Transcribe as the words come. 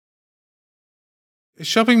His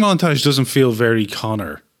shopping montage doesn't feel very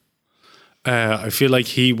Connor. I feel like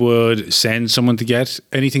he would send someone to get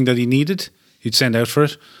anything that he needed. He'd send out for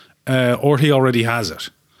it. Or he already has it.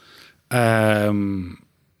 And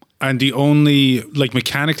the only, like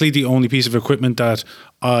mechanically, the only piece of equipment that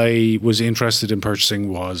I was interested in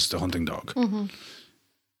purchasing was the hunting dog. Mm-hmm.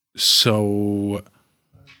 So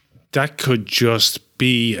that could just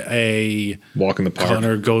be a walk in the park.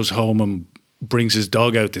 Connor goes home and brings his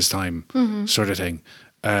dog out this time, sort of thing.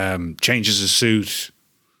 Changes his suit,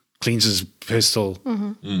 cleans his pistol.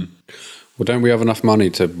 Mm-hmm. Well, don't we have enough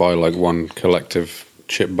money to buy like one collective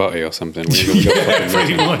chip butty or something?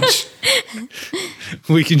 Pretty much.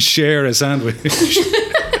 We can share a sandwich.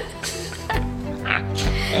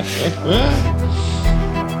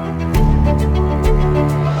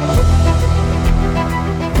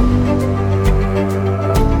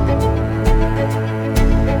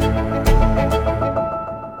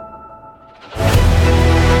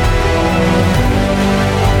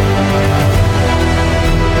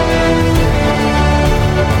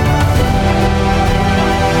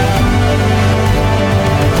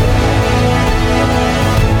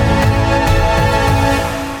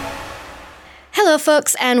 Hello,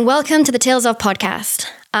 folks, and welcome to the Tales of podcast.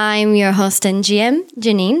 I'm your host and GM,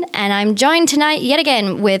 Janine, and I'm joined tonight yet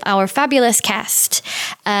again with our fabulous cast.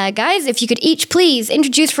 Guys, if you could each please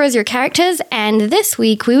introduce for us your characters, and this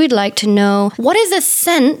week we would like to know what is a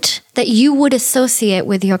scent that you would associate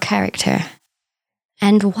with your character,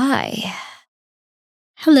 and why?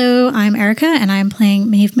 Hello, I'm Erica, and I'm playing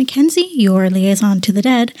Maeve Mackenzie, your liaison to the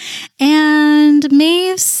dead. And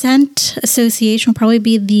Maeve's scent association will probably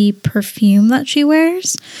be the perfume that she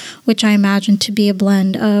wears, which I imagine to be a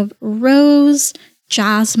blend of rose,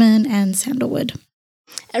 jasmine, and sandalwood.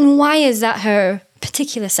 And why is that her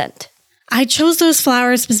particular scent? I chose those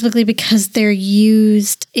flowers specifically because they're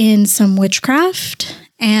used in some witchcraft,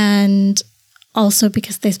 and also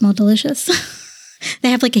because they smell delicious.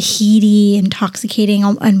 They have like a heaty, intoxicating,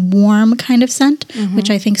 and warm kind of scent,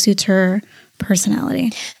 which I think suits her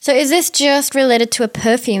personality. So is this just related to a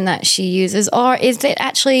perfume that she uses, or is it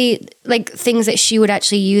actually like things that she would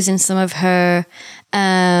actually use in some of her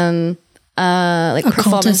like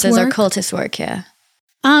performances or cultist work? Yeah.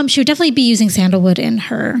 She would definitely be using sandalwood in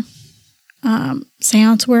her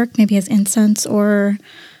seance work, maybe as incense or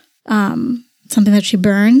something that she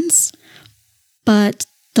burns. But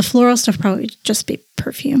the floral stuff probably would just be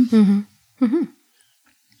perfume. Mm-hmm.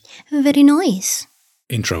 Mm-hmm. Very nice.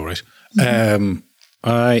 Intro, right? Mm-hmm.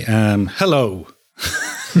 I am... Hello.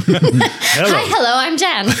 Hello. Hi, hello, I'm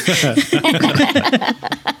Jan.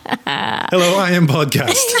 Hello, I am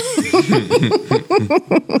Podcast.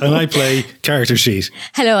 And I play character sheet.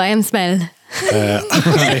 Hello, I am Smell.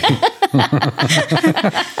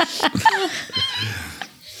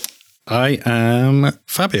 I am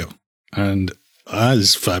Fabio. And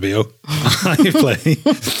as Fabio,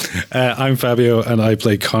 I'm Fabio and I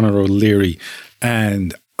play Connor O'Leary.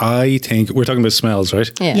 And I think, we're talking about smells,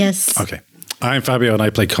 right? Yeah. Yes. Okay. I'm Fabio and I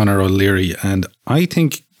play Connor O'Leary. And I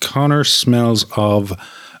think Connor smells of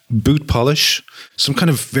boot polish, some kind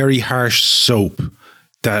of very harsh soap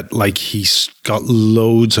that like he's got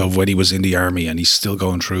loads of when he was in the army and he's still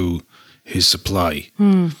going through his supply.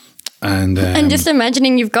 And just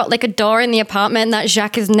imagining you've got like a door in the apartment that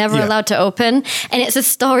Jacques is never allowed to open, and it's a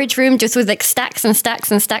storage room just with like stacks and stacks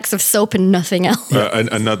and stacks of soap and nothing else.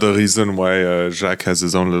 Another reason why Jacques has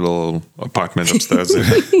his own little apartment upstairs.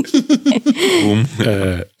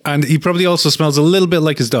 and he probably also smells a little bit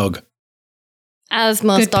like his dog. As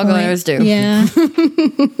most Good dog point. owners do. Yeah.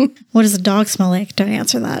 What does a dog smell like? Don't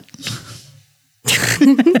answer that.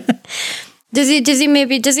 Does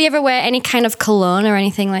he ever wear any kind of cologne or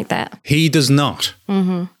anything like that? He does not.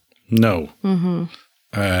 Mm-hmm. No. Mm-hmm.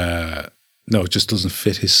 No, it just doesn't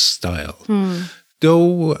fit his style.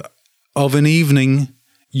 Though of an evening,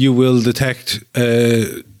 you will detect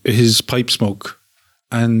his pipe smoke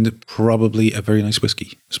and probably a very nice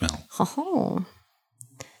whiskey smell. Oh.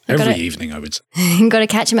 Every evening, I would say. You've got to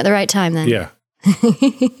catch him at the right time then. Yeah.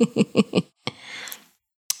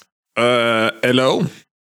 Hello.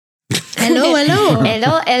 Hello,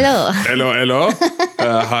 hello. Hello.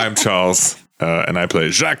 Hi, I'm Charles, and I play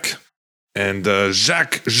Jacques. And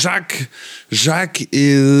Jacques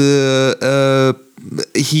is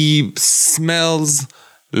he smells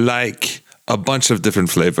like a bunch of different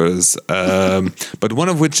flavors, but one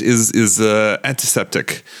of which is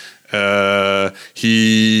antiseptic.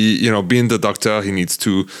 He, being the doctor, he needs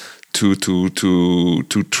to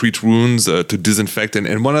treat wounds, to disinfect,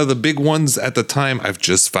 and one of the big ones at the time, I've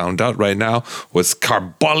just found out right now, was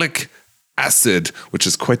carbolic acid, which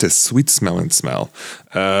is quite a sweet-smelling smell.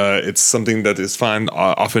 It's something that is found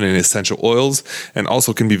often in essential oils and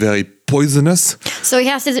also can be very poisonous. So he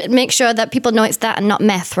has to make sure that people know it's that and not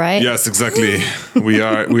meth, right? Yes, exactly. we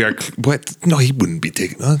are. What? No, he wouldn't be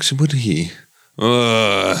taking. Actually, would he?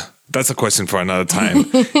 That's a question for another time.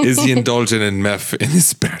 Is he indulgent in meth in his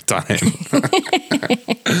spare time?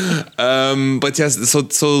 But yes, so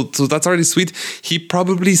that's already sweet. He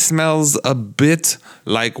probably smells a bit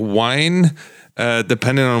like wine.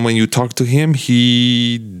 Depending on when you talk to him,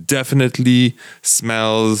 he definitely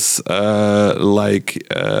smells like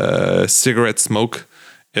cigarette smoke.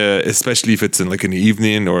 Especially if it's in like in the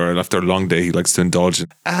evening or after a long day, he likes to indulge.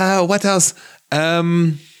 What else?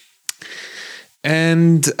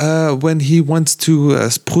 And when he wants to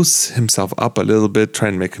spruce himself up a little bit, try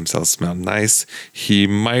and make himself smell nice, he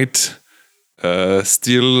might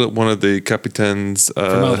steal one of the Capitan's...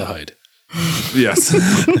 Formaldehyde. Yes.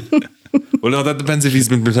 Well, no, that depends if he's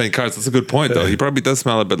been playing cards. That's a good point, though. He probably does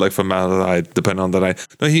smell a bit like formaldehyde, depending on the night.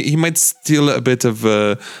 No, he might steal a bit of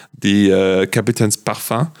the Capitan's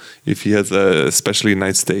parfum if he has a especially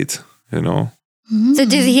nice state, you know. So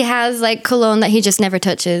he has like cologne that he just never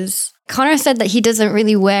touches. Connor said that he doesn't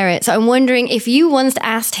really wear it. So I'm wondering if you once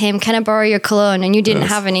asked him, can I borrow your cologne? And you didn't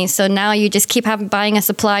have any. So now you just keep buying a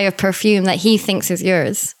supply of perfume that he thinks is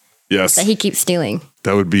yours. Yes. That he keeps stealing.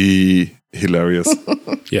 That would be hilarious.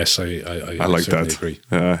 Yes, I like certainly that. agree.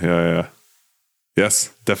 Yeah.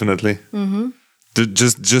 Yes, definitely. Mm-hmm.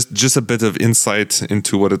 Just a bit of insight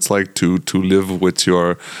into what it's like to live with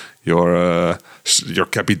your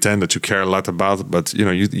Capitan that you care a lot about, but you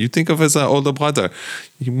know you think of as an older brother.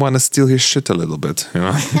 You want to steal his shit a little bit, you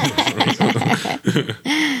know.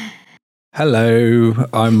 Hello,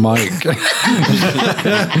 I'm Mike,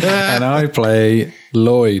 and I play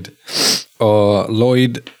Lloyd, or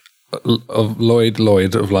Lloyd of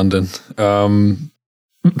London.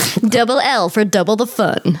 Double L for double the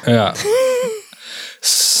fun. Yeah.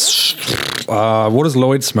 What does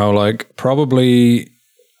Lloyd smell like? Probably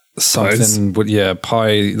something with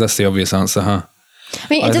pie. That's the obvious answer, huh? I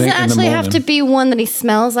mean, it doesn't actually have to be one that he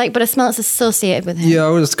smells like, but a smell that's associated with him. Yeah, I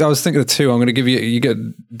was thinking of two. I'm going to give you get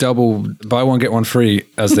double, buy one get one free,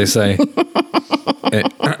 as they say.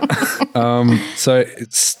 So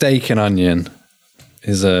steak and onion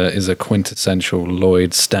is a quintessential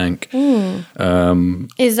Lloyd stank.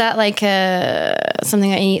 Is that like something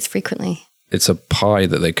that he eats frequently? It's a pie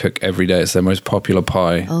that they cook every day. It's their most popular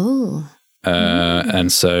pie. Oh.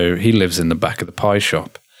 And so he lives in the back of the pie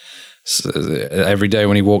shop. So every day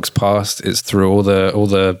when he walks past, it's through all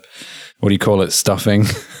the what do you call it? Stuffing.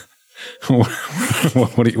 what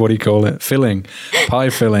do you call it? Filling, pie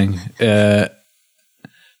filling. And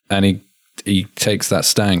he takes that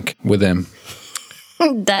stank with him.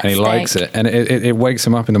 And he likes it, and it wakes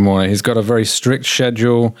him up in the morning. He's got a very strict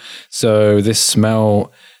schedule, so this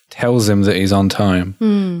smell tells him that he's on time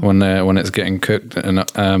when it's getting cooked. And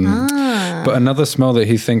but another smell that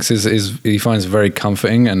he thinks is he finds very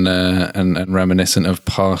comforting and reminiscent of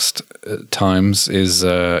past times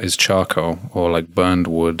is charcoal or like burned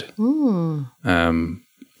wood.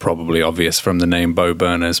 Probably obvious from the name Bow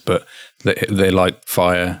Burners, but they like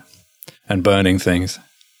fire and burning things.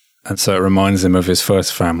 And so it reminds him of his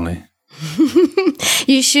first family.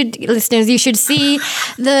 You should see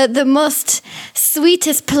the most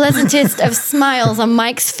sweetest, pleasantest of smiles on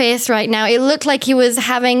Mike's face right now. It looked like he was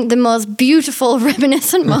having the most beautiful,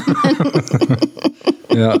 reminiscent moment.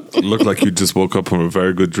 Yeah, it looked like you just woke up from a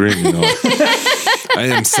very good dream, you know. I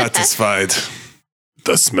am satisfied.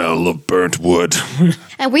 The smell of burnt wood.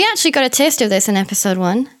 And we actually got a taste of this in episode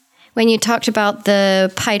 1 when you talked about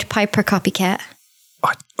the Pied Piper copycat.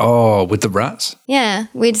 Oh, with the rats? Yeah,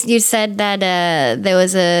 you said that there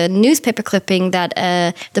was a newspaper clipping that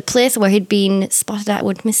the place where he'd been spotted at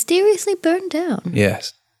would mysteriously burn down.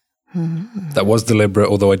 Yes. That was deliberate,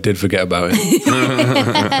 although I did forget about it.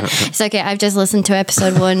 It's okay, I've just listened to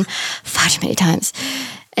episode 1 far too many times.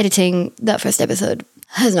 Editing that first episode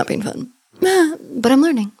has not been fun, but I'm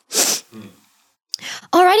learning.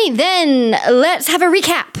 Alrighty, then let's have a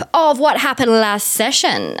recap of what happened last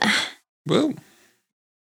session. Well...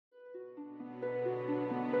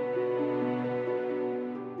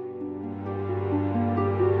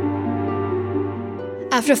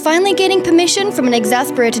 After finally gaining permission from an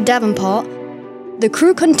exasperated Davenport, the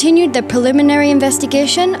crew continued their preliminary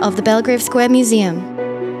investigation of the Belgrave Square Museum.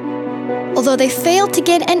 Although they failed to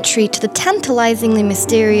gain entry to the tantalizingly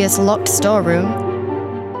mysterious locked storeroom,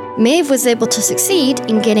 Maeve was able to succeed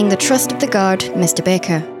in gaining the trust of the guard, Mr.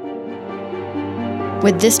 Baker.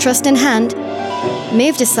 With this trust in hand,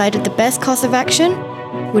 Maeve decided the best course of action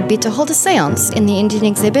would be to hold a seance in the Indian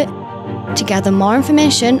exhibit to gather more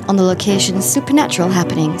information on the location's supernatural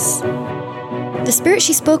happenings. The spirit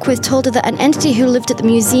she spoke with told her that an entity who lived at the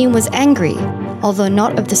museum was angry, although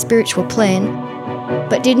not of the spiritual plane,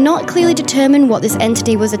 but did not clearly determine what this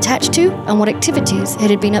entity was attached to and what activities it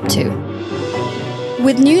had been up to.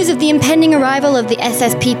 With news of the impending arrival of the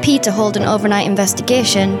SSPP to hold an overnight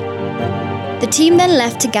investigation, the team then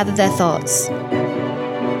left to gather their thoughts.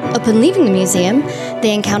 Upon leaving the museum,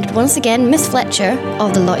 they encountered once again Miss Fletcher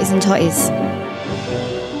of the Lotties and Totties.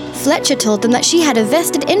 Fletcher told them that she had a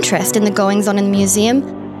vested interest in the goings-on in the museum,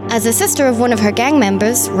 as a sister of one of her gang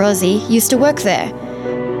members, Rosie, used to work there,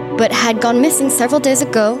 but had gone missing several days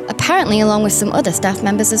ago, apparently along with some other staff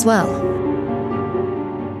members as well.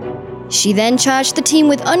 She then charged the team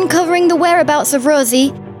with uncovering the whereabouts of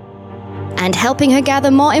Rosie and helping her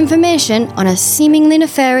gather more information on a seemingly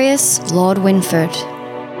nefarious Lord Winford.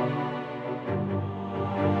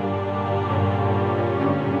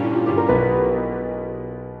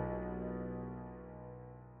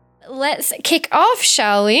 Let's kick off,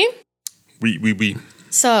 shall we? We.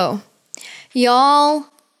 So, y'all.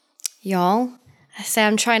 I say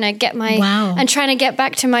I'm trying to get my. Wow. I'm trying to get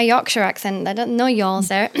back to my Yorkshire accent. I don't know y'all's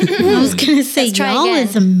there. I was going to say, Let's try y'all again.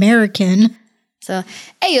 is American. So,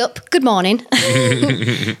 hey up, good morning.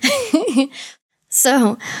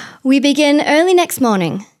 So, we begin early next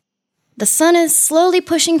morning. The sun is slowly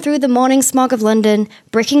pushing through the morning smog of London,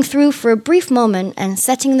 breaking through for a brief moment and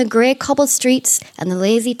setting the grey cobbled streets and the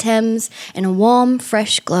lazy Thames in a warm,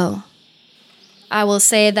 fresh glow. I will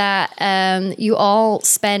say that you all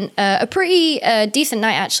spent a pretty decent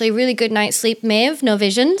night, actually. Really good night's sleep. Maeve, no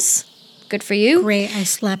visions. Good for you. Great, I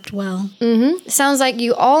slept well. Sounds like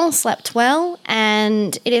you all slept well,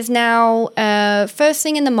 and it is now first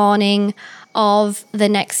thing in the morning of the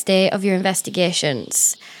next day of your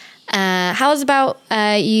investigations. How's about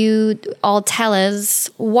you all tell us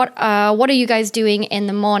what are you guys doing in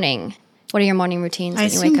the morning? What are your morning routines I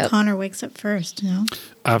when you assume wake up? Connor wakes up first, no?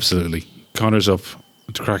 Absolutely. Connor's up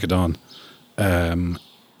to crack of dawn.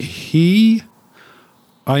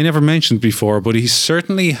 I never mentioned before, but he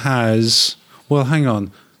certainly has. Well, hang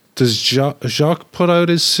on. Does Jacques put out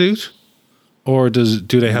his suit, or do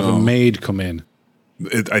they have a maid come in,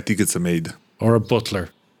 I think it's a maid. or a butler?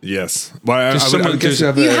 Yes. Well, I someone- guess you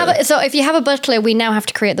have So if you have a butler, we now have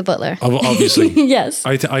to create the butler. Obviously, Yes.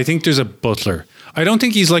 I think there's a butler. I don't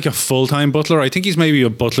think he's like a full-time butler. I think he's maybe a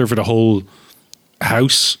butler for the whole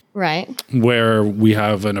house Right. where we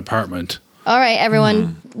have an apartment. All right,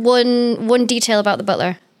 everyone. One detail about the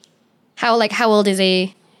butler. How old is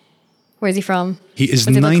he? Where is he from? He is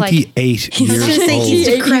What does he look like? 98 years He's old.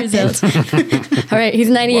 decrepit. All right, he's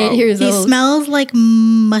 98 years He old. smells like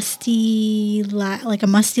like a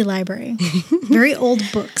musty library. Very old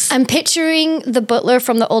books. I'm picturing the butler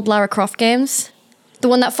from the old Lara Croft games. The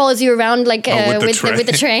one that follows you around like with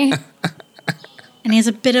the tray. And he has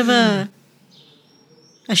a bit of a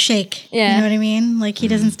shake. Yeah. You know what I mean? Like he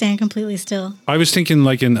doesn't stand completely still. I was thinking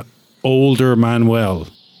like an older Manuel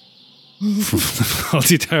from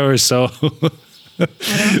Faulty Towers. So I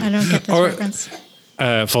don't get this Or- reference.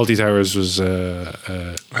 Faulty Towers was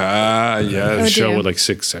a yes. show dear. with like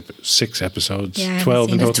six episodes, Yeah, I haven't 12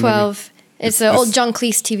 in seen it. total. It's 12. It's an old John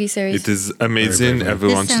Cleese TV series. It is amazing. Very, very.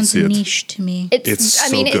 Everyone This should sounds see it. niche to me. It's so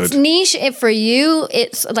it's good. niche. For you,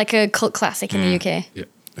 it's like a cult classic in the UK. Yeah.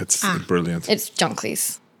 It's brilliant. It's John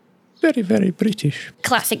Cleese. Very, very British.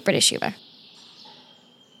 Classic British humour.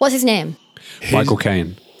 What's his name? Michael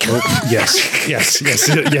Caine. Yes,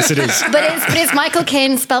 it is. But it's Michael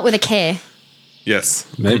Caine spelt with a K. Yes.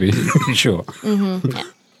 Maybe. Sure.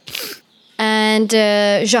 And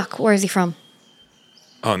Jacques, where is he from?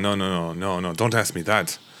 Oh no! Don't ask me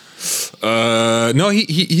that. No,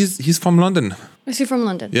 he's from London. Is he from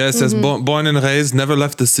London? Yes, says born and raised, never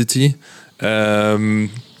left the city.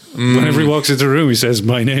 Whenever he walks into the room, he says,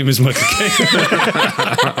 "My name is Michael Caine."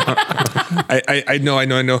 I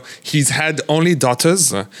know. He's had only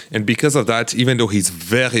daughters, and because of that, even though he's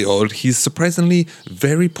very old, he's surprisingly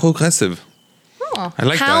very progressive. Oh. I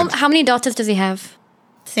like that. How many daughters does he have?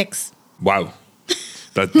 6. Wow,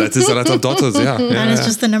 that is a lot of daughters. Yeah, That is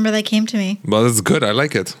just the number that came to me. Well, that's good. I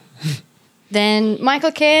like it. Then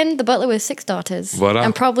Michael Caine, the butler with 6 daughters. Voilà.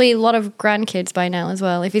 And probably a lot of grandkids by now as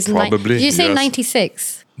well. If he's Probably, did you say yes.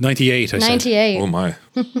 96? 98, I said. 98. Oh my!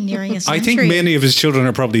 Nearing a I century. think many of his children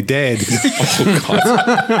are probably dead. You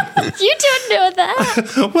don't know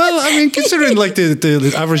that. Well, I mean, considering like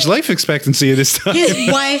the average life expectancy at this time.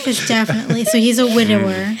 His wife is definitely, so he's a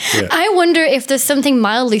widower. I wonder if there's something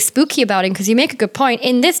mildly spooky about him because you make a good point.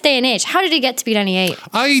 In this day and age, how did he get to be 98?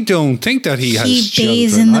 I don't think that he has He children.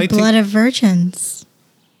 bathes in the I think- blood of virgins.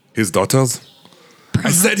 His daughters. I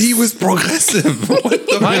said he was progressive. What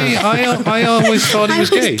the I always thought he was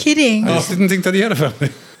gay. I was kidding. I just didn't think that he had a family.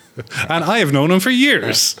 And I have known him for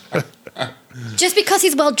years. Just because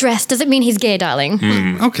he's well dressed doesn't mean he's gay, darling.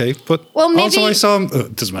 Okay, but Well, maybe- also I saw him.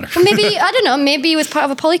 It doesn't matter. Maybe, I don't know, maybe he was part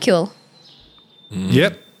of a polycule.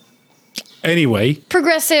 Yep. Anyway,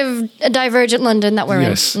 Progressive, divergent London that we're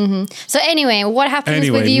yes. in. So anyway, what happens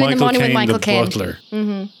with you in the morning with Michael the Caine? butler,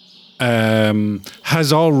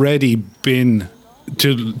 has already been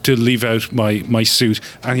to leave out my suit,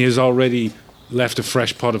 and he has already left a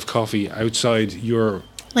fresh pot of coffee outside your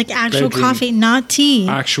Like actual bedroom. coffee, not tea.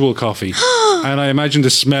 actual coffee. And I imagine the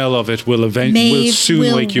smell of it will Maeve soon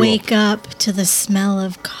will wake you up. up to the smell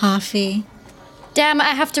of coffee. Damn, I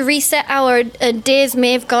have to reset our days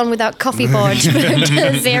Maeve gone without coffee board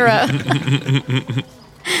to 0.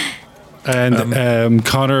 And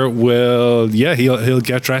Connor will, he'll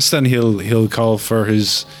get dressed and he'll call for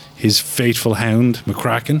his faithful hound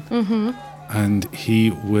McCracken, and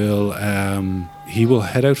he will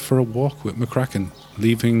head out for a walk with McCracken,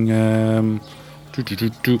 leaving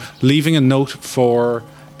a note for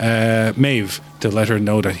Maeve to let her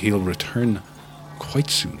know that he'll return quite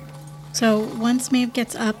soon. So once Maeve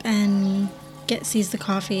gets up and sees the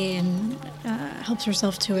coffee and helps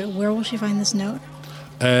herself to it, where will she find this note?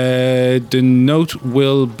 The note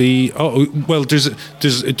will be. There's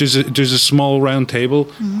a small round table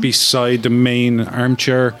beside the main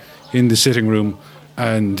armchair in the sitting room,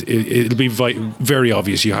 and it'll be very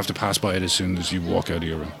obvious. You have to pass by it as soon as you walk out of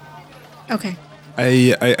your room. Okay.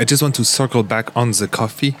 I just want to circle back on the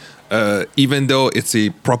coffee. Even though it's a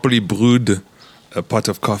properly brewed pot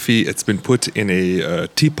of coffee, it's been put in a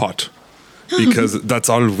teapot because that's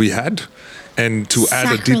all we had. And to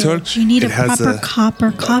add a detail, Sacrilege. You need it a has proper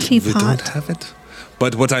copper coffee we pot. don't have it.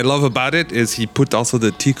 But what I love about it is he put also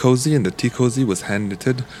the tea cozy, and the tea cozy was hand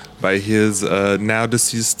knitted by his now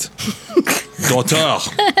deceased daughter.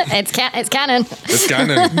 It's canon. It's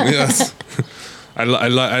canon, yes.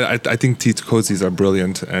 I think tea cozies are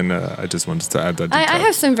brilliant, and I just wanted to add that detail. I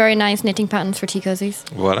have some very nice knitting patterns for tea cozies,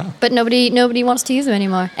 Voila. but nobody wants to use them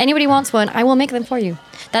anymore. Anybody wants one, I will make them for you.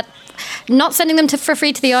 Not sending them for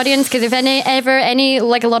free to the audience, because if any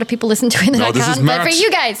like a lot of people listen to it, then I this is can't. But for merch. you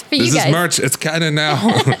guys, This is merch. It's canon now.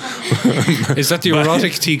 Is that the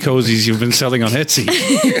erotic tea cozies you've been selling on Etsy?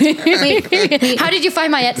 How did you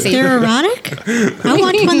find my Etsy? They're erotic? I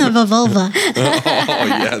want one of a vulva. Oh,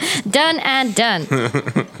 yes. Done and done.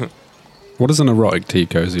 What does an erotic tea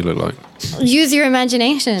cozy look like? Use your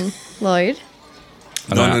imagination, Lloyd.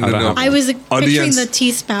 No. I was picturing Audience. the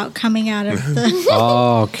tea spout coming out of the...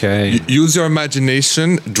 Oh, okay. Use your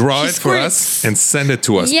imagination, draw She it for us, squirts. and send it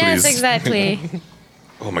to us, Yes, please. exactly.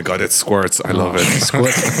 Oh my God, it squirts. I love it.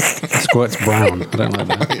 Squirt's brown. I don't like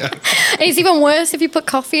that. And it's even worse if you put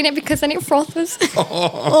coffee in it, because then it froths.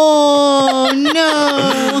 Oh,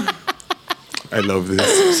 no. I love this.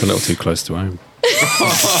 It's a little too close to home.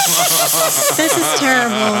 This is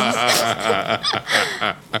terrible.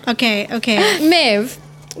 Okay. Maeve,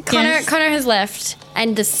 Yes. Connor has left,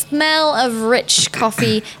 and the smell of rich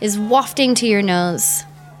coffee is wafting to your nose.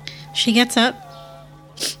 She gets up,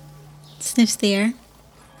 sniffs the air,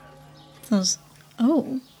 goes,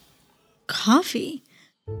 oh, coffee.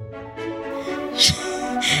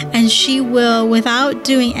 And she will, without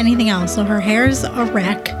doing anything else, so her hair's a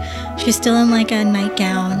wreck, she's still in like a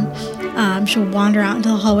nightgown, she'll wander out into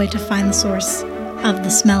the hallway to find the source of the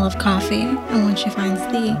smell of coffee. And when she finds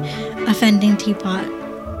the offending teapot,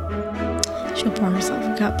 she'll pour herself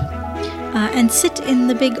a cup and sit in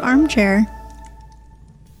the big armchair.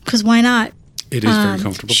 Because why not? It is very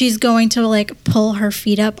comfortable. She's going to like pull her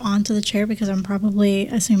feet up onto the chair because I'm probably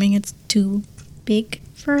assuming it's too big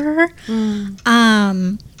for her.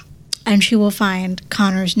 And she will find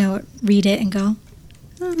Connor's note, read it, and go,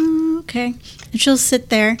 oh, okay. And she'll sit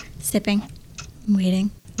there sipping,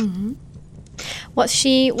 waiting. What's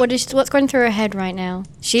going through her head right now?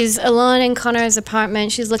 She's alone in Connor's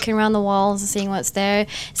apartment. She's looking around the walls and seeing what's there.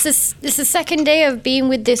 It's the second day of being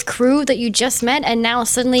with this crew that you just met, and now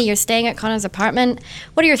suddenly you're staying at Connor's apartment.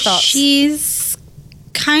 What are your thoughts? She's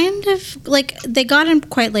kind of like, they got in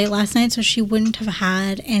quite late last night, so she wouldn't have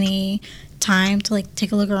had any time to like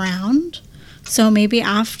take a look around. So maybe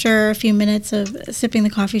after a few minutes of sipping the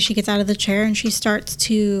coffee, she gets out of the chair and she starts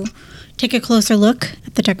to take a closer look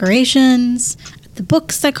at the decorations, at the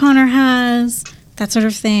books that Connor has, that sort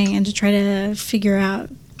of thing, and to try to figure out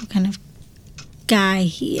what kind of guy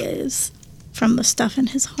he is from the stuff in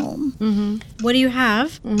his home. What do you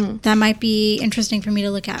have that might be interesting for me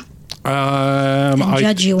to look at and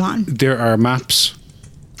judge you on? There are maps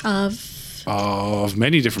Of of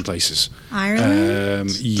many different places. Ireland?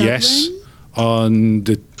 Yes, Dublin? On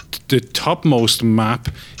the topmost map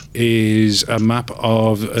is a map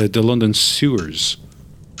of the London sewers.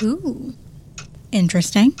 Ooh.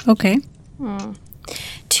 Interesting. Okay.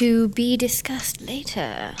 To be discussed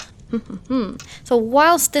later. So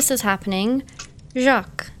whilst this is happening,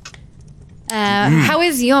 Jacques, how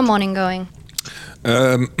is your morning going?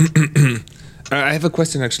 I have a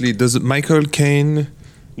question actually. Does Michael Caine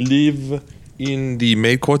live in the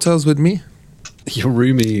maid quarters with me? Your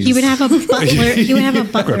roomies. He would have a butler. He would have a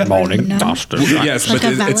butler. Good morning, room, no? Master. Yes, Like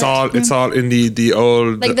but a valet it's all in the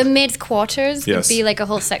old. Like the maid's quarters would Yes. be like a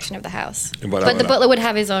whole section of the house. Voilà, But the voilà. butler would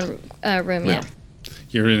have his own room, yeah.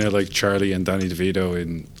 You're in a like Charlie and Danny DeVito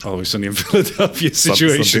in Always Sunny in Philadelphia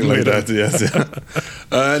situation. Something like that. Yes.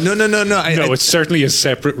 Yeah. No. It's certainly a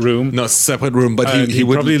separate room. No, separate room, but And he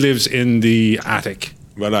would probably lives in the attic.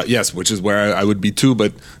 Well, yes, which is where I would be too,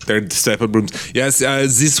 but they're separate rooms. Yes,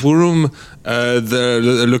 this room,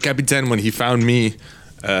 the Le Capitaine, when he found me,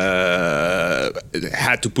 had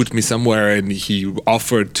to put me somewhere, and he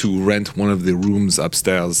offered to rent one of the rooms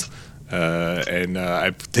upstairs. And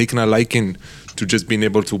I've taken a liking to just being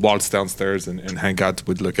able to waltz downstairs and hang out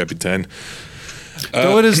with Le Capitaine.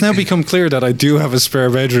 Though it has now become clear that I do have a spare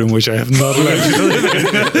bedroom, which I have not allowed you to live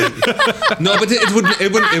in. No, but it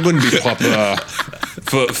wouldn't be proper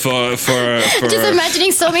for Just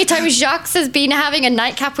imagining so many times Jacques has been having a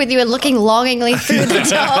nightcap with you and looking longingly through the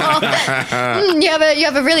door. You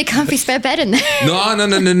have a really comfy spare bed in there.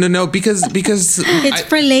 No, because It's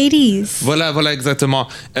for ladies. Voilà,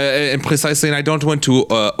 exactement. And precisely, and I don't want to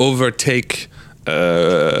overtake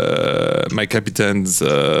my captain's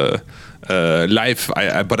life,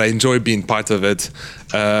 but I enjoy being part of it.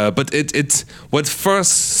 But it what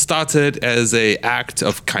first started as a act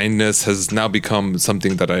of kindness has now become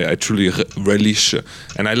something that I truly relish,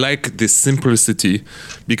 and I like this simplicity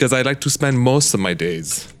because I like to spend most of my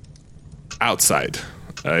days outside,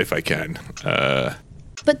 if I can.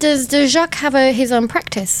 But does Jacques have his own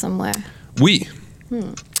practice somewhere? Oui.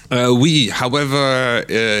 However,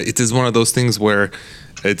 it is one of those things where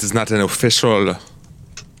it is not an official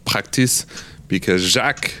practice because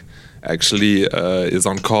Jacques actually is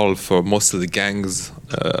on call for most of the gangs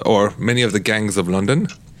or many of the gangs of London.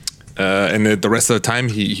 And the rest of the time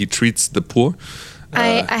he treats the poor.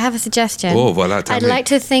 I have a suggestion. Oh, voilà, tell I'd me. like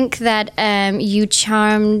to think that you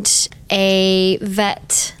charmed a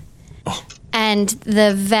vet. And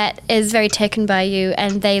the vet is very taken by you,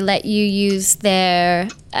 and they let you use their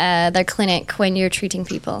clinic when you're treating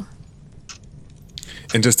people.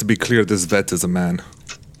 And just to be clear, this vet is a man.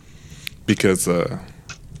 Because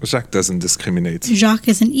Jacques doesn't discriminate. Jacques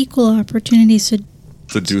is an equal opportunity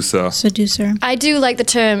Seducer. seducer. I do like the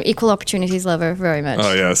term equal opportunities lover very much.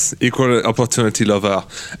 Oh, yes. Equal opportunity lover.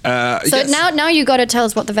 So yes. now you got to tell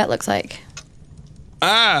us what the vet looks like.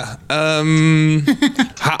 How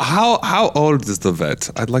old is the vet?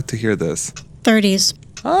 I'd like to hear this. 30s.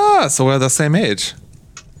 So we're the same age.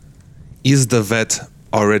 Is the vet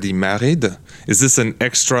already married? Is this an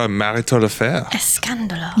extra marital affair?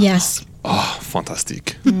 Escándalo. Yes. Oh,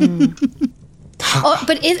 fantastic. Oh,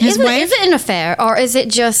 but is it an affair or is it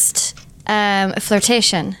just a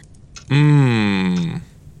flirtation?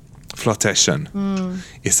 Flirtation.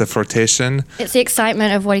 It's a flirtation. It's the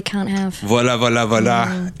excitement of what he can't have.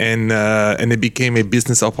 Voila. And it became a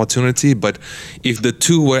business opportunity. But if the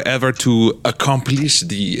two were ever to accomplish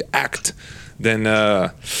the act, then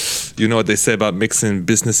you know what they say about mixing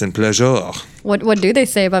business and pleasure. What do they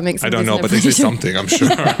say about mixing? I don't know, but business they say and something, I'm sure.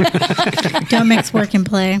 Don't mix work and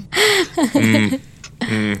play.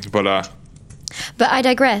 Voila. But I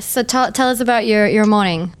digress. So tell us about your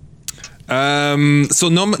morning. So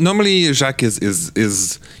normally Jacques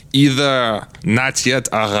is either not yet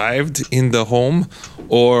arrived in the home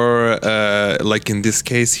or like in this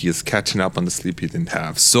case he is catching up on the sleep he didn't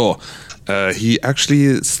have. So he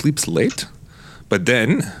actually sleeps late, but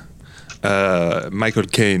then Michael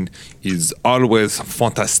Caine is always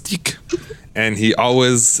fantastic. And he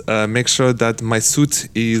always makes sure that my suit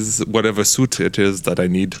is whatever suit it is that I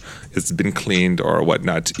need. It's been cleaned or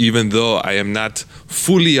whatnot. Even though I am not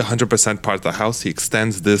fully 100% part of the house, he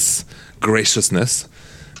extends this graciousness.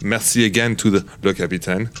 Merci again to the Le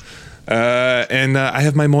Capitaine. And I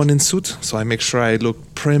have my morning suit, so I make sure I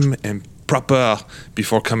look prim and proper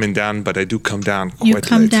before coming down, but I do come down quite You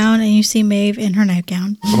come late. down and you see Maeve in her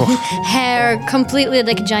nightgown. Hair completely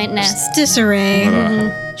like a giant nest. Disarray.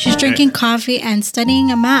 She's drinking coffee and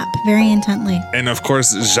studying a map very intently. And of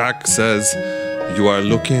course, Jacques says, "You are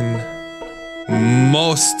looking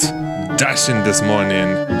most dashing this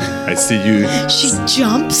morning. I see you." She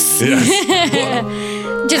jumps. Yes.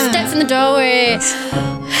 Just steps in the doorway.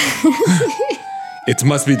 It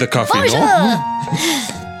must be the coffee, no?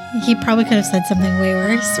 He probably could have said something way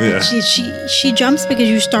worse. But Yeah. she jumps because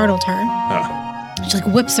you startled her. She like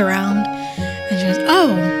whips around and she goes,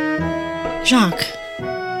 "Oh, Jacques,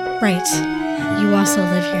 right. You also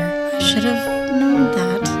live here. I should have known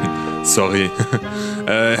that." Sorry.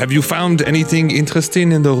 Have you found anything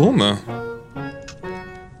interesting in the room? There's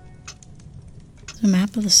a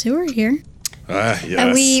map of the sewer here. Yes.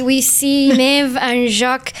 And we see Maeve and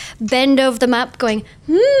Jacques bend over the map going,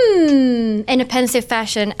 in a pensive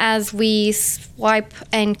fashion as we swipe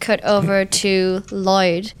and cut over to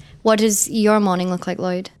Lloyd. What does your morning look like,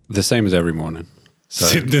 Lloyd? The same as every morning. So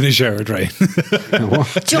Sitting in a shower drain. Do you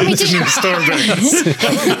want me to do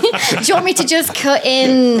you want me to just cut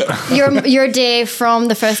in your day from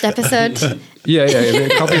the first episode? yeah,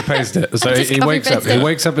 copy paste it. So Just he copy wakes up. paste it. He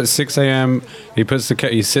wakes up at 6 a.m. He puts the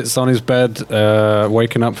he sits on his bed,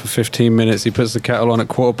 waking up for 15 minutes. He puts the kettle on at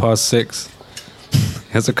 6:15.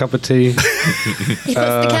 Has a cup of tea. He puts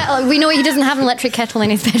the kettle. We know he doesn't have an electric kettle in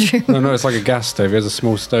his bedroom. No, it's like a gas stove. He has a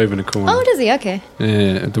small stove in a corner. Oh, does he? Okay.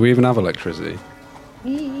 Yeah. Do we even have electricity?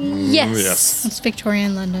 Yes. It's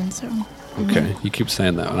Victorian London, so. Okay, you keep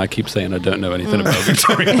saying that, and I keep saying I don't know anything about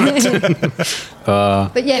Victorian London.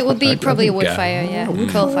 But yeah, it would be probably a wood Yeah. fire,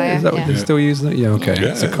 coal fire. Is that what they still use that? Yeah, okay.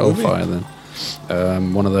 It's a coal fire then.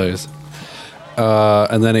 One of those.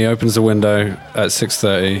 And then he opens the window at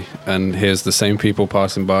 6:30 and hears the same people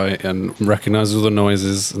passing by and recognizes all the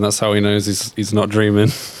noises, and that's how he knows he's not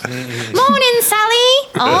dreaming. Morning, Sally.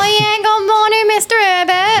 Oh yeah, good morning, Mr.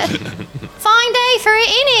 Herbert. Fine day for it,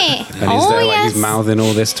 innit? And he's there like he's mouthing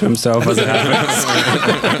all this to himself as it happens.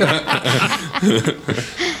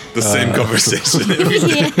 The same conversation every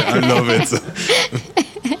day. I love it.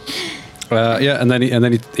 And then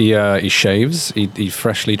he shaves. He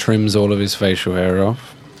freshly trims all of his facial hair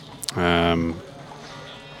off to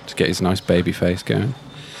get his nice baby face going.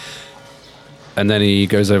 And then he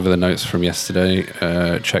goes over the notes from yesterday,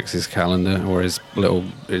 checks his calendar or his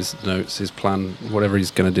notes, his plan, whatever he's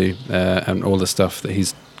going to do, and all the stuff that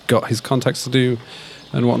he's got his contacts to do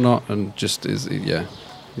and whatnot, and just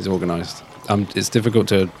he's organised. It's difficult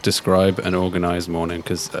to describe an organised morning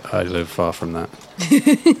because I live far from that.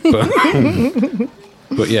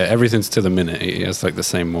 But yeah, everything's to the minute. He has like the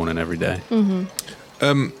same morning every day.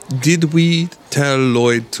 Mm-hmm. Did we tell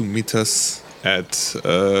Lloyd to meet us at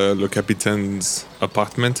Le Capitain's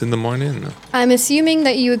apartment in the morning? I'm assuming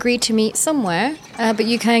that you agreed to meet somewhere, but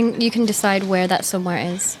you can decide where that somewhere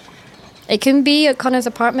is. It can be at Connor's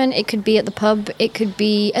apartment, it could be at the pub, it could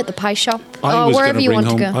be at the pie shop, or wherever you want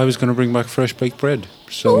to go. I was going to bring back fresh baked bread.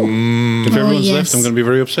 So if everyone's left, I'm going to be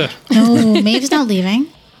very upset. No, Maeve's not leaving.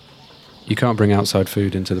 You can't bring outside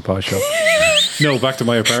food into the pie shop. No, back to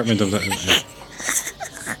my apartment.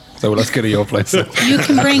 So let's go to your place. You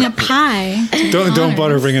can bring a pie. Don't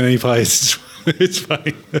bother bringing any pies. It's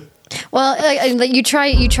fine. Well, you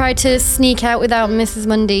try to sneak out without Mrs.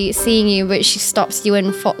 Mundy seeing you, but she stops you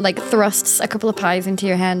and thrusts a couple of pies into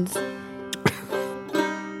your hands.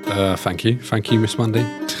 Thank you, Miss Mundy.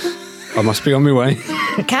 I must be on my way.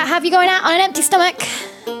 Can't have you going out on an empty stomach.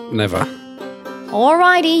 Never.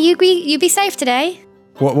 Alrighty, you be safe today.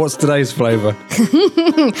 What's today's flavour?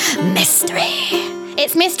 Mystery.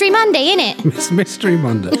 It's Mystery Monday, isn't it? It's Mystery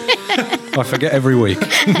Monday. I forget every week.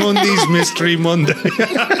 Monday's Mystery Monday.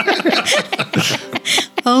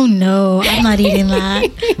 Oh no, I'm not eating that.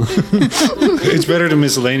 It's better than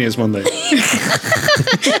Miscellaneous Monday.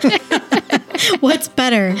 What's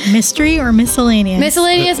better, mystery or miscellaneous?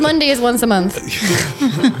 Miscellaneous Monday is once a month.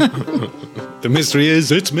 The mystery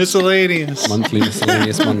is it's miscellaneous. Monthly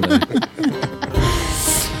Miscellaneous Monday.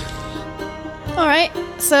 All right.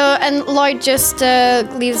 So, and Lloyd just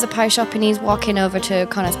leaves the pie shop and he's walking over to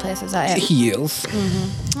Connor's place. Is that it? Heels.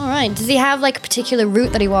 All right. Does he have like a particular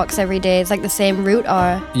route that he walks every day? It's like the same route,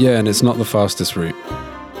 or? Yeah, and it's not the fastest route.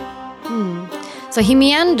 So he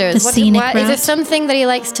meanders. The scenic route. Is there something that he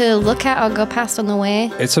likes to look at or go past on the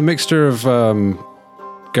way? It's a mixture of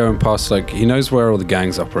going past, like, he knows where all the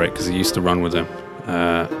gangs operate because he used to run with them.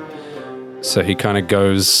 So he kind of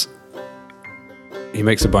goes, he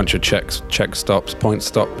makes a bunch of check stops,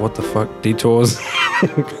 detours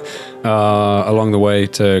along the way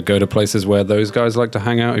to go to places where those guys like to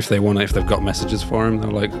hang out. If they've got messages for him, they'll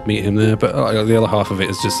like meet him there. But the other half of it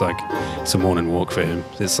is just like, it's a morning walk for him.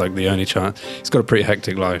 It's like the only chance. He's got a pretty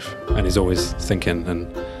hectic life and he's always thinking, and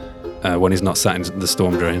when he's not sat in the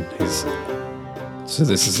storm drain, so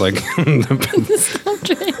this is like The storm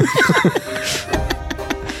drain.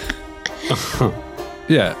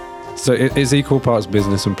 yeah. So it's equal parts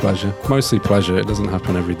business and pleasure. Mostly pleasure. It doesn't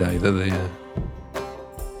happen every day that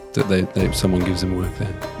someone gives him work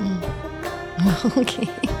there. Okay.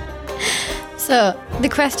 So the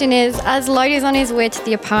question is, as Lloyd is on his way to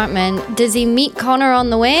the apartment, does he meet Connor on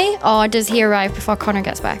the way, or does he arrive before Connor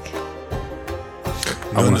gets back?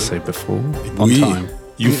 I want to say before. On time.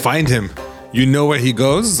 You find him. You know where he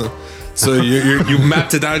goes. So you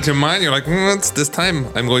mapped it out in your mind. You're like, it's this time.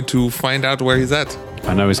 I'm going to find out where he's at.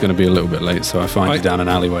 I know he's going to be a little bit late, so I find you down an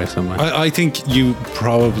alleyway somewhere. I think you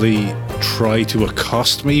probably try to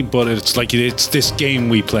accost me, but it's like it's this game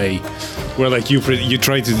we play where like you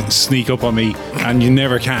try to sneak up on me and you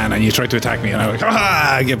never can, and you try to attack me and I'm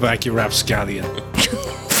like, get back, you rapscallion.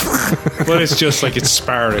 But it's just like it's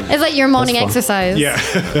sparring. It's like your morning exercise. Yeah.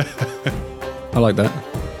 I like that.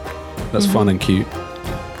 That's fun and cute.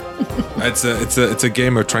 It's a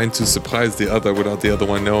game of trying to surprise the other without the other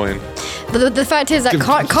one knowing. The fact is that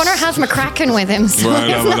Connor has McCracken with him, so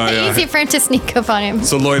it's not easy for him to sneak up on him.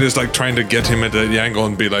 So Lloyd is like trying to get him at the angle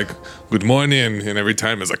and be like, good morning, and every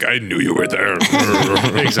time it's like, I knew you were there.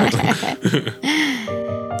 Exactly.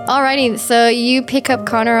 Alrighty, so you pick up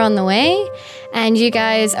Connor on the way, and you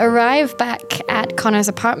guys arrive back at Connor's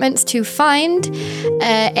apartments to find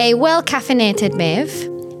a well-caffeinated Maeve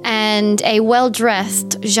and a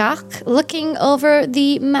well-dressed Jacques looking over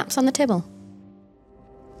the maps on the table.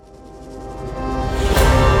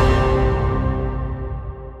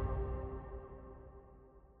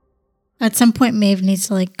 At some point, Maeve needs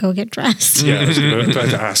to go get dressed. Yeah, I was about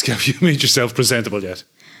to ask, have you made yourself presentable yet?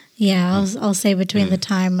 Yeah, I'll say between the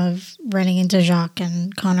time of running into Jacques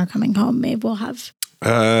and Connor coming home, Maeve will have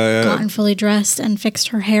gotten fully dressed and fixed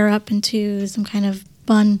her hair up into some kind of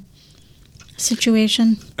bun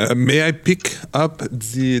situation. May I pick up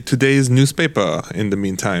today's newspaper in the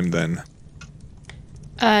meantime then?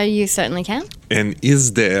 You certainly can. And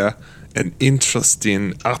is there an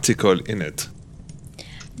interesting article in it?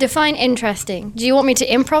 Define interesting. Do you want me to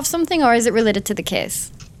improv something, or is it related to the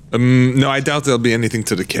case? No, I doubt there'll be anything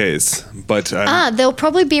to the case. But there'll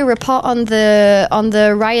probably be a report on the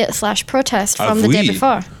riot/protest from the day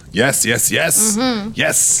before. Yes.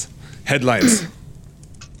 Yes. Headlines.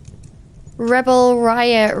 Rebel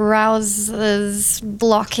riot rouses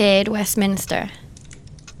blockade Westminster.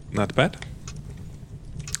 Not bad.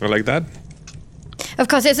 I like that. Of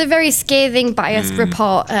course, it's a very scathing, biased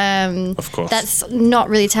report. Of course. That's not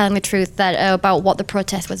really telling the truth about what the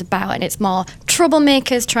protest was about, and it's more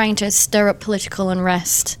troublemakers trying to stir up political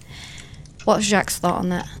unrest. What's Jacques' thought on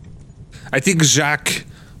that? I think Jacques,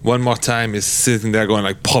 one more time, is sitting there going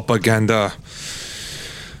like, propaganda.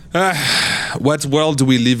 What world do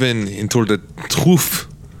we live in until the truth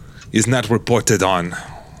is not reported on?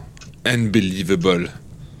 Unbelievable.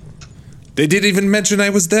 They didn't even mention I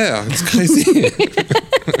was there. It's crazy.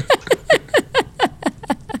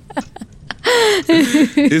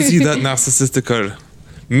 Is he that narcissistical?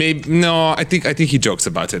 Maybe no. I think he jokes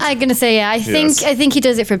about it. I'm gonna say yeah. I think he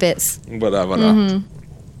does it for bits. Voilà.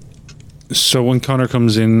 Mm-hmm. So when Connor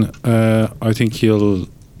comes in, I think he'll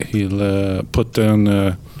put down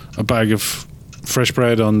a bag of fresh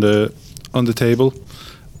bread on the table,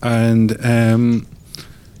 and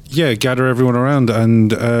gather everyone around.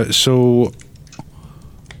 And so,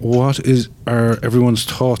 what are everyone's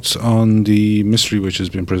thoughts on the mystery which has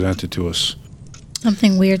been presented to us?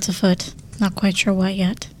 Something weird's afoot. Not quite sure what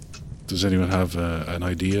yet. Does anyone have an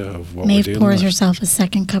idea of what Maeve we're dealing pours with? herself a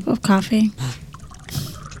second cup of coffee.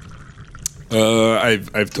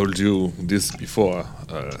 I've told you this before.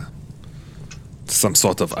 Some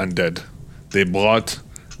sort of undead. They brought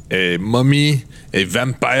a mummy, a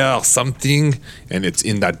vampire, something, and it's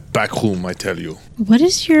in that back room, I tell you. What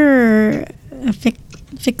is your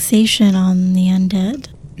fixation on the undead?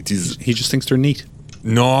 It is... He just thinks they're neat.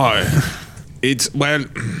 No. It's, well...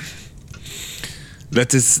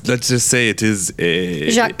 Let's just say it is a...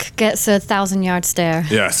 Jacques gets a 1,000-yard stare.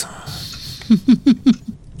 Yes.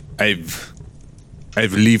 I've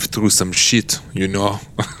lived through some shit, you know.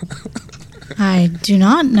 I do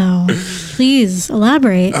not know. Please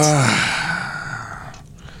elaborate.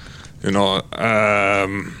 You know,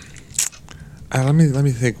 let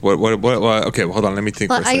me think. What? Okay, hold on. Let me think.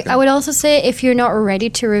 Well, for a second. I would also say if you're not ready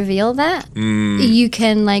to reveal that, you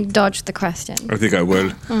can dodge the question. I think I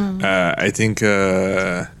will. I think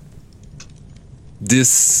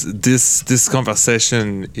this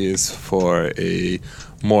conversation is for a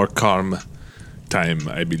more calm time,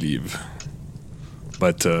 I believe.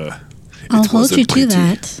 But I'll hold you to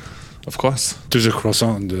that. Of course. There's a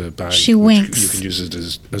croissant in the bag. She winks. You can use it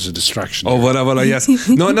as a distraction. Oh, voilà, yes.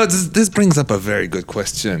 No, this brings up a very good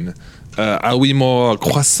question. Are we more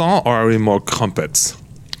croissant or are we more crumpets?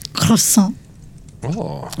 Croissant.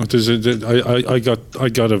 Oh. I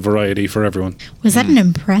got a variety for everyone. Was that an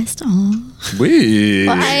impressed? Oh, Oui.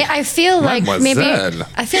 Well, I feel like Mademoiselle.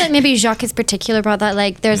 maybe Jacques is particular about that.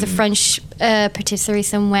 Like, there's a French patisserie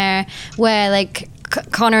somewhere where like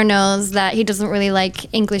Connor knows that he doesn't really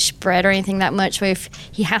like English bread or anything that much. Where if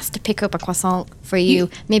he has to pick up a croissant for you,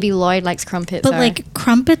 maybe Lloyd likes crumpets. but like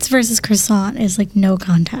crumpets versus croissant is like no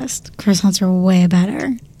contest. Croissants are way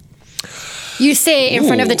better. you say it in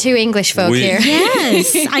front of the two English folk here.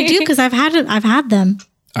 Yes, I do because I've had them.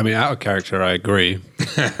 I mean, out of character, I agree.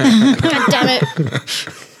 God damn it,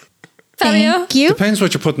 Fabio. Thank you. Depends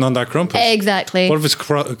what you're putting on that crumpet. Exactly. What if it's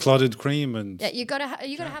clotted cream and... Yeah, you gotta have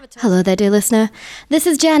a. Hello there, dear listener. This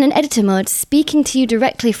is Jan in editor mode, speaking to you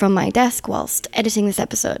directly from my desk whilst editing this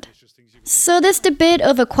episode. So this debate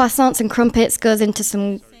over croissants and crumpets goes into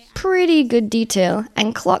some pretty good detail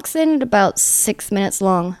and clocks in at about 6 minutes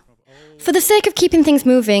long. For the sake of keeping things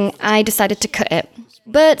moving, I decided to cut it.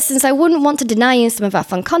 But since I wouldn't want to deny you some of our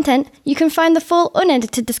fun content, you can find the full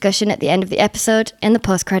unedited discussion at the end of the episode in the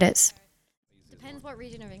post-credits. Depends what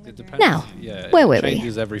region of England. Now, where were we?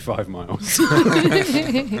 Changes every 5 miles.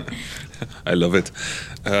 I love it.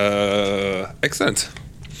 Excellent.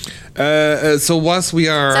 So whilst we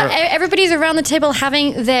are... So everybody's around the table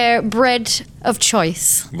having their bread of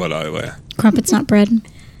choice. Voilà, ouais. Crumpets not bread.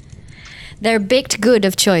 Their baked good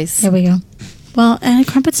of choice. There we go. Well,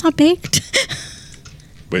 crumpets not baked.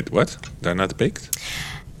 Wait, what? They're not baked?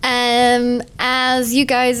 As you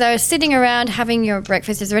guys are sitting around having your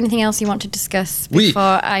breakfast, is there anything else you want to discuss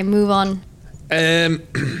before I move on?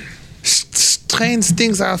 Strange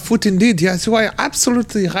things are afoot indeed. Yes, you are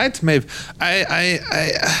absolutely right, Maeve.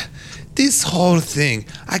 I this whole thing,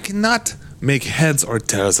 I cannot make heads or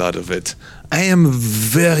tails out of it. I am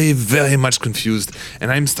very, very much confused,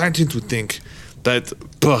 and I'm starting to think that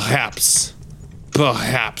perhaps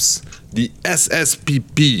the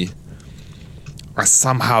SSPP are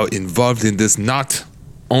somehow involved in this, not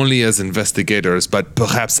only as investigators, but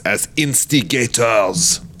perhaps as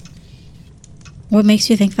instigators. What makes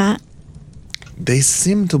you think that? They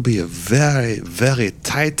seem to be very, very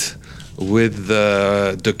tight with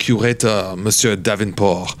the curator, Monsieur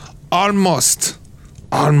Davenport. Almost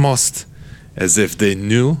as if they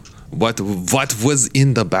knew what was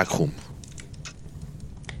in the back room.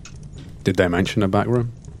 Did they mention a back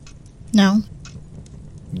room? No.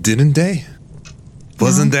 Didn't they?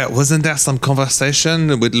 Wasn't there some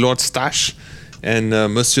conversation with Lord Stash and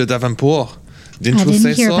Monsieur Davenport? Didn't I you didn't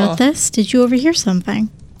say hear so? about this. Did you overhear something?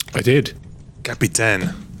 I did.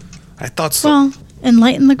 Capitaine, I thought so. Well,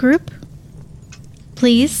 enlighten the group,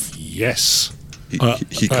 please. Yes. He can't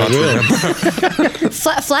remember.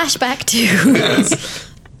 Flashback to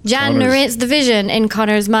Jan narrates the vision in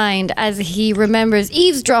Connor's mind as he remembers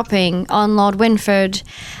eavesdropping on Lord Winford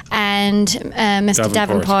and Mr.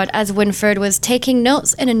 Davenport as Winford was taking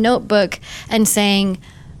notes in a notebook and saying,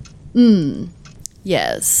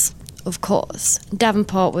 yes, of course.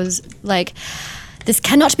 Davenport was like, this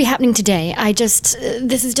cannot be happening today.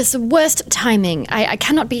 This is just the worst timing. I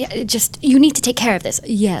cannot be, you need to take care of this.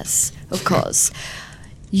 Yes, of course.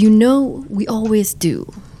 You know, we always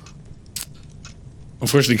do.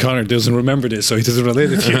 Unfortunately, Connor doesn't remember this, so he doesn't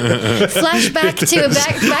relate it to you. Flashback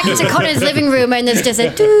back to Connor's living room, and there's just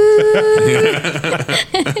a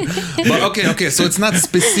But okay, so it's not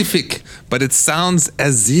specific, but it sounds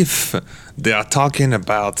as if they are talking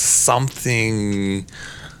about something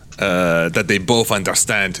that they both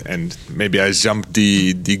understand, and maybe I jumped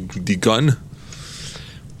the gun.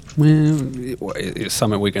 Well, it's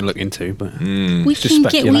something we can look into, but We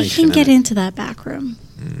can get into that back room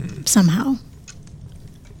somehow.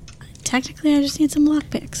 Technically, I just need some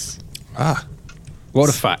lockpicks. What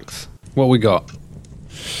are facts? What we got?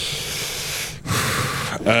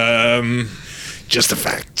 Just the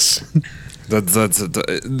facts. That's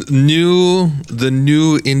the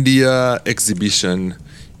new India exhibition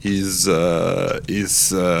is how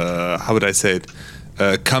would I say it?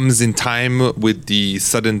 Comes in time with the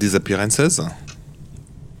sudden disappearances,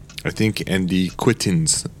 I think, and the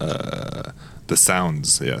quittings, the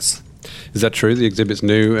sounds. Yes. Is that true? The exhibit's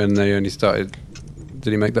new and they only started.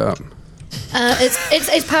 Did he make that up?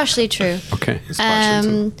 it's partially true. Okay. It's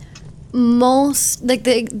partially true. Most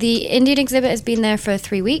the Indian exhibit has been there for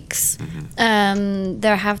 3 weeks.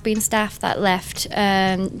 There have been staff that left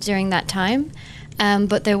during that time,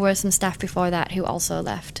 but there were some staff before that who also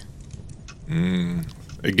left.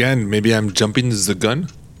 Again, maybe I'm jumping the gun.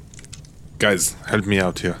 Guys, help me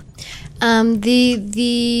out here.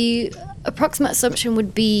 The approximate assumption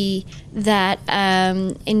would be that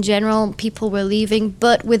in general people were leaving,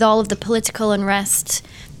 but with all of the political unrest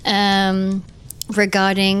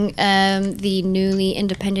regarding the newly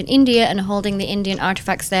independent India and holding the Indian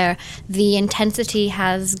artifacts there. The intensity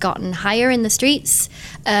has gotten higher in the streets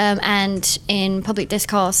and in public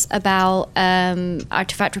discourse about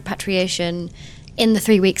artifact repatriation in the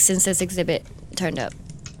 3 weeks since this exhibit turned up.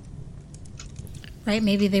 Right,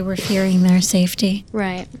 maybe they were fearing their safety.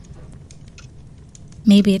 Right.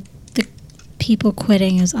 Maybe the people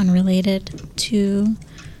quitting is unrelated to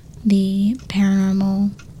the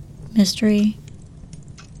paranormal mystery.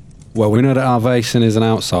 Well, we know that our Vaesen is an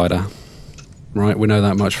outsider, right? We know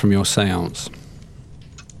that much from your seance.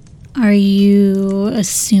 Are you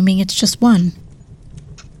assuming it's just one?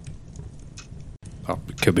 Oh,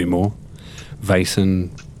 it could be more.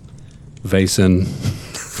 Vaesen.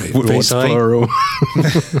 What's plural?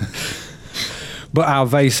 But our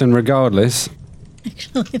Vaesen, regardless,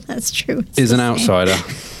 Actually, that's true. It's is the an same. outsider,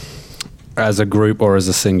 as a group or as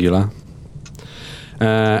a singular.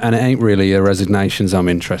 And it ain't really the resignations I'm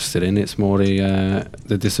interested in. It's more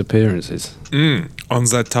the disappearances. On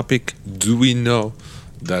that topic, do we know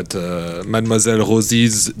that Mademoiselle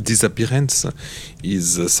Rosie's disappearance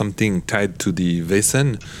is something tied to the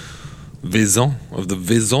Vaesen of the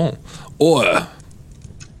Vaison, or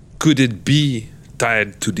could it be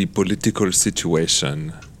tied to the political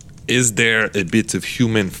situation? Is there a bit of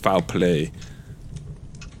human foul play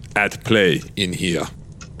at play in here?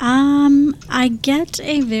 I get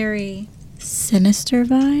a very sinister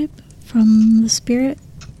vibe from the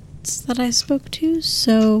spirits that I spoke to,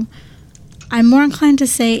 so I'm more inclined to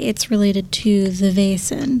say it's related to the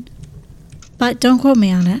Vaesen. But don't quote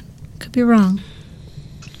me on it. Could be wrong.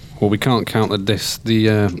 Well, we can't count we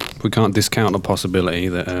can't discount the possibility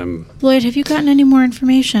that Lloyd, have you gotten any more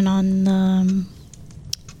information on the...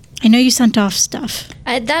 I know you sent off stuff.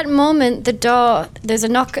 At that moment, there's a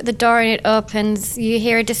knock at the door and it opens. You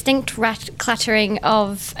hear a distinct clattering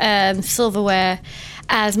of silverware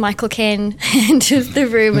as Michael Caine enters the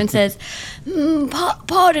room and says,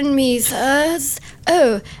 pardon me, sirs.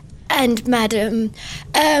 Oh, and madam,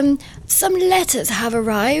 some letters have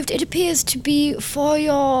arrived. It appears to be for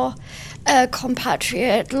your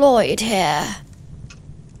compatriot Lloyd here.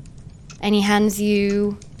 And he hands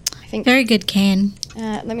you, I think... Very good, Kane.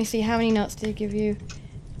 let me see, how many notes did he give you?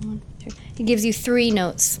 1, 2. He gives you 3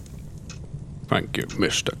 notes. Thank you,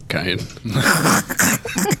 Mr. Kane.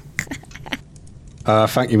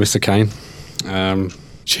 Thank you, Mr. Kane.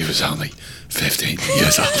 She was only 15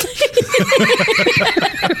 years old.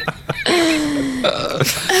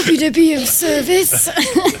 Happy to be of service.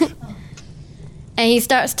 And he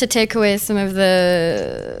starts to take away some of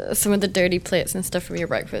the dirty plates and stuff from your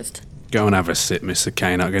breakfast. Go and have a sit, Mr.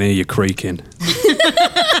 Kane. I can hear you creaking.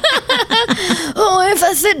 Oh, if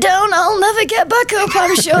I sit down, I'll never get back up,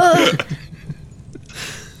 I'm sure.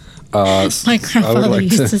 My grandfather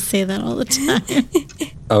used to say that all the time.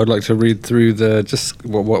 I would like to read through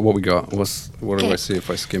what we got. What do I see if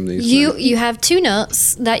I skim these? You have 2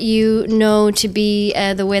 notes that you know to be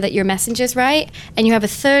the way that your messengers write, and you have a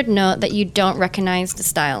 3rd note that you don't recognize the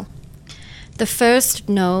style. The first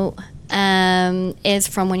note is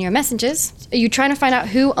from one of your messengers. You're trying to find out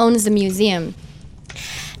who owns the museum.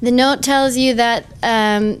 The note tells you that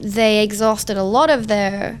they exhausted a lot of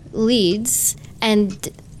their leads, and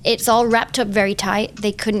it's all wrapped up very tight.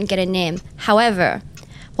 They couldn't get a name. However,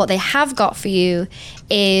 what they have got for you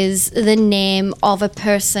is the name of a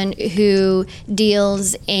person who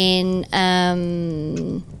deals in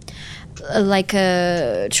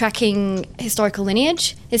tracking historical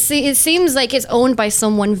lineage. It seems like it's owned by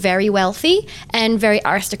someone very wealthy and very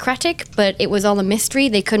aristocratic, but it was all a mystery.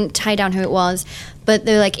 They couldn't tie down who it was. But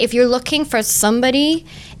they're like, if you're looking for somebody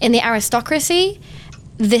in the aristocracy,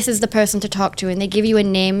 this is the person to talk to. And they give you a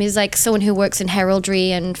name. He's like someone who works in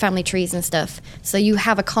heraldry and family trees and stuff. So you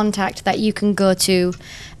have a contact that you can go to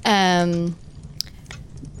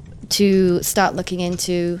start looking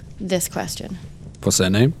into this question. What's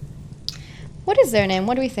their name? What is their name?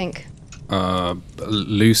 What do we think?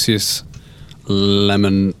 Lucius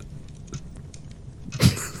Lemon.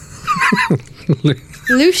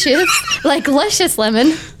 Lucius? Like luscious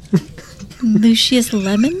lemon? Lucius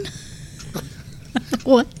Lemon?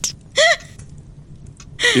 What?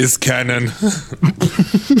 Is canon.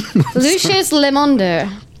 Lucius Lemonder.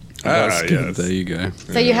 Yes. There you go.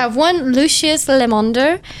 So you have one Lucius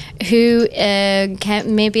Lemonder who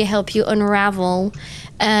can maybe help you unravel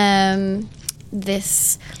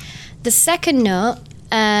this. The second note,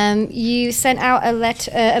 you sent out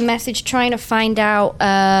a message trying to find out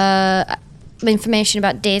information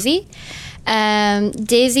about Daisy.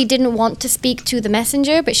 Daisy didn't want to speak to the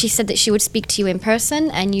messenger, but she said that she would speak to you in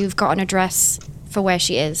person, and you've got an address for where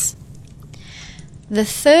she is. The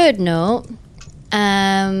third note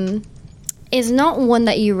is not one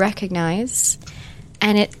that you recognize.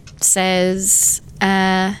 And it says,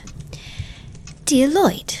 Dear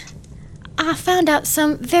Lloyd, I found out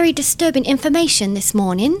some very disturbing information this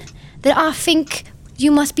morning that I think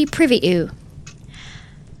you must be privy to.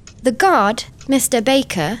 The guard, Mr.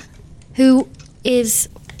 Baker, who is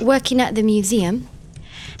working at the museum,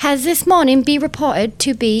 has this morning been reported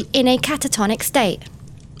to be in a catatonic state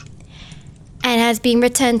and has been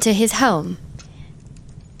returned to his home.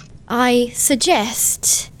 I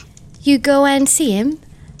suggest you go and see him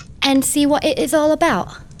and see what it is all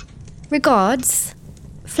about. Regards,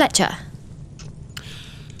 Fletcher.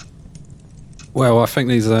 Well, I think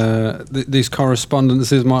these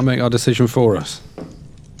correspondences might make our decision for us.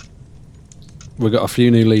 We've got a few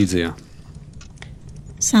new leads here.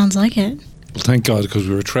 Sounds like it. Well, thank God, because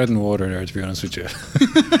we were treading water there, to be honest with you.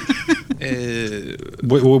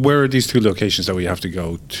 Where are these two locations that we have to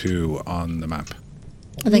go to on the map?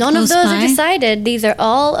 Are they None of close those by? are decided. These are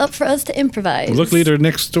all up for us to improvise. Well, luckily, they're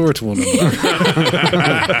next door to one another.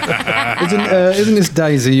 Isn't this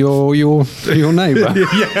Daisy your neighbour?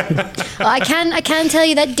 Well, I can tell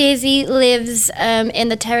you that Daisy lives in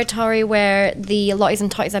the territory where the Lotties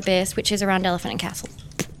and Totties are based, which is around Elephant and Castle.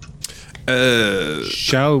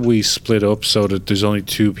 Shall we split up so that there's only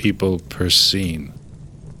 2 people per scene?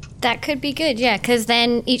 That could be good, yeah, because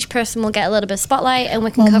then each person will get a little bit of spotlight and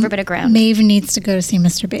we can cover a bit of ground. Maeve needs to go to see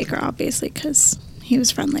Mr. Baker, obviously, because he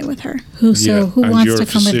was friendly with her. Who and wants you're to a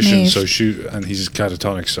come with physician, Maeve? and he's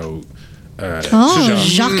catatonic, so...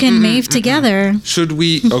 Jacques and Maeve together. Should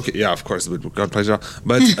we? Okay, yeah, of course, with God pleasure.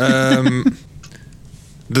 But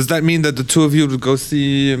does that mean that the 2 of you would go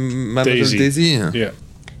see Mademoiselle Daisy? Yeah.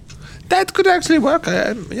 That could actually work.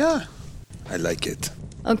 Yeah, I like it.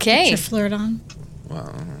 Okay. Put your flirt on.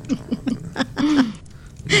 Wow.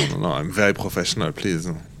 No, I'm very professional, please.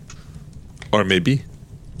 Or maybe.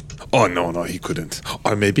 Oh, no, he couldn't.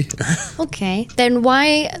 Or maybe. Okay. Then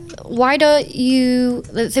why don't you,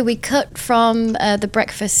 let's say we cut from the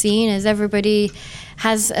breakfast scene as everybody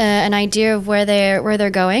has an idea of where they're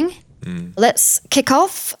going. Let's kick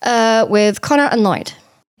off with Connor and Lloyd.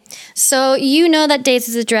 So you know that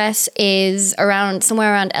Daisy's address is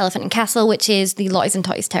somewhere around Elephant and Castle, which is the Lotties and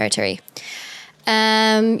Totties territory.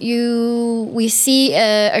 We see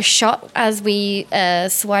a shot as we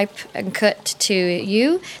swipe and cut to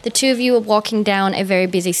you. The 2 of you are walking down a very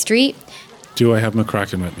busy street. Do I have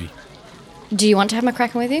McCracken with me? Do you want to have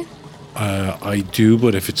McCracken with you? I do,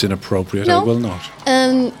 but if it's inappropriate, I No. will not.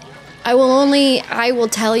 I will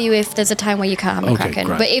tell you if there's a time where you can't have Okay, McCracken.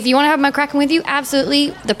 great. But if you want to have McCracken with you,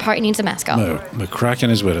 absolutely, the party needs a mascot. No, McCracken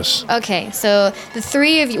is with us. Okay, so the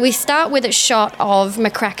 3 of you, we start with a shot of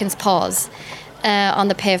McCracken's paws on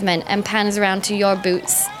the pavement and pans around to your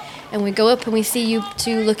boots. And we go up and we see you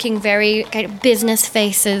 2 looking very kind of business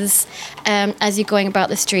faces as you're going about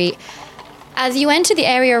the street. As you enter the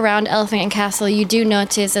area around Elephant and Castle, you do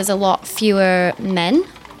notice there's a lot fewer men.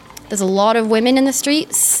 There's a lot of women in the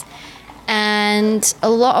streets. And a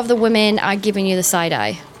lot of the women are giving you the side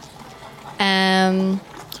eye.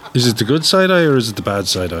 Is it the good side eye or is it the bad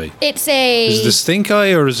side eye? Is Is it the stink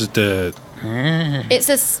eye or is it the...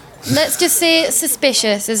 Let's just say it's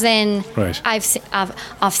suspicious, as in Right. I've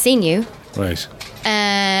seen you, Right.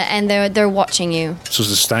 and they're watching you. So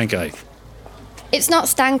it's the stank eye. It's not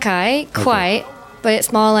stank eye quite, but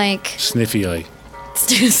it's more like Sniffy eye.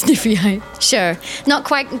 sniffy eye. Sure, not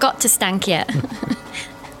quite got to stank yet.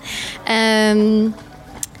 And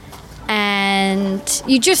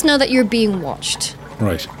you just know that you're being watched.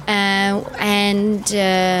 Right.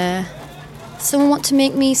 Someone want to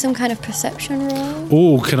make me some kind of perception roll?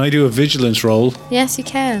 Oh, can I do a vigilance roll? Yes, you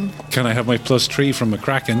can. Can I have my +3 from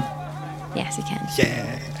McCracken? Yes, you can.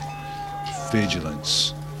 Yeah.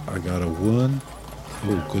 Vigilance. I got a 1.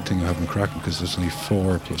 Oh, good thing I have McCracken because there's only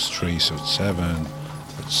 4 + 3, so it's 7.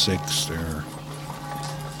 That's 6 there.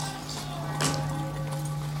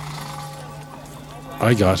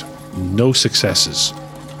 I got no successes.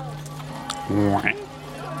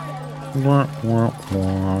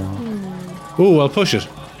 Oh, I'll push it.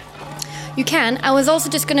 You can. I was also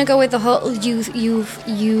just gonna go with the whole you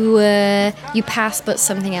pass, but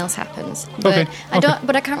something else happens. But Okay, I don't.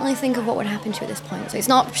 But I can't really think of what would happen to you at this point. So it's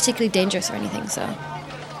not particularly dangerous or anything. So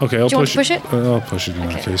Okay, I'll Do you want push to it. push it? I'll push it in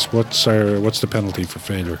that Okay. case. What's the penalty for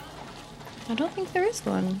failure? I don't think there is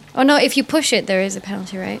one. Oh no! If you push it, there is a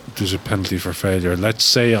penalty, right? There's a penalty for failure. Let's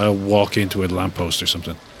say I walk into a lamppost or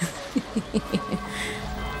something.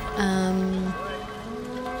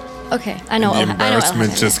 Okay, I know. The I know.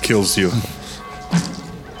 embarrassment just kills you.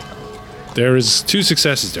 There is 2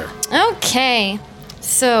 successes there. Okay,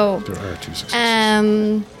 so There are 2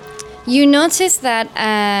 successes. You notice that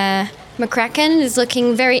McCracken is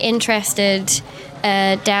looking very interested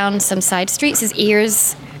down some side streets. His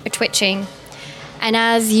ears are twitching. And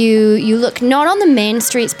as you look not on the main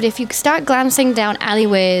streets, but if you start glancing down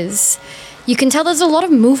alleyways, you can tell there's a lot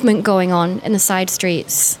of movement going on in the side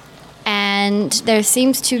streets. And there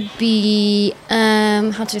seems to be,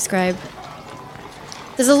 how to describe?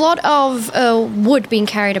 There's a lot of wood being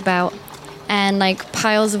carried about and like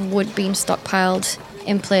piles of wood being stockpiled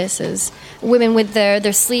in places. Women with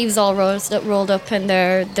their sleeves all rolled up and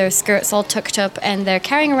their skirts all tucked up, and they're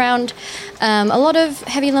carrying around a lot of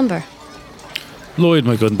heavy lumber. Lloyd,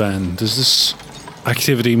 my good man, does this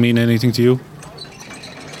activity mean anything to you?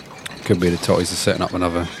 Could be the Totties are setting up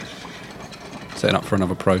for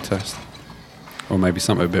another protest. Or maybe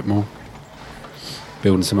something a bit more.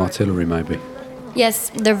 Building some artillery, maybe.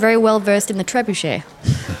 Yes, they're very well versed in the trebuchet,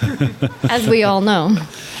 as we all know.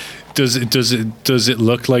 Does it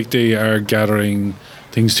look like they are gathering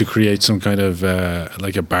things to create some kind of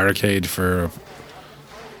like a barricade for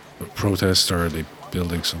a protest, or are they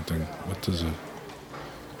building something? What does it?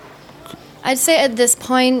 I'd say at this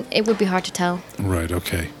point it would be hard to tell. Right.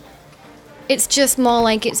 Okay. It's just more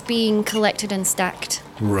like it's being collected and stacked.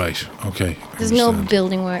 Right. Okay. There's no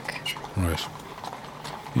building work. Right.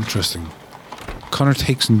 Interesting. Connor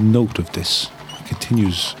takes note of this. He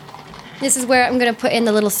continues. This is where I'm going to put in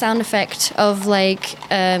the little sound effect of like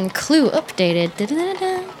Clue updated.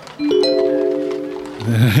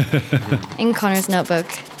 In Connor's notebook.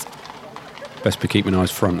 Best be keeping eyes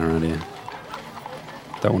front around here.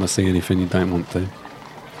 Don't want to see anything you don't want to.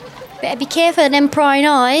 Better be careful of them prying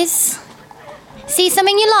eyes. See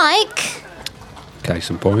something you like?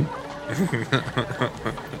 Case in point.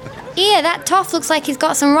 Yeah, that toff looks like he's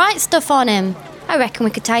got some right stuff on him. I reckon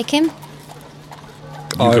we could take him.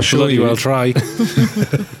 I assure you, I'll try.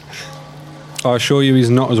 I assure you,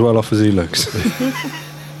 he's not as well off as he looks.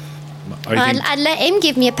 I'd let him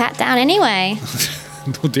give me a pat down anyway.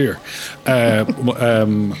 Oh dear. I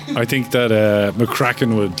think that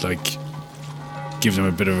McCracken would like give them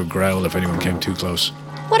a bit of a growl if anyone came too close.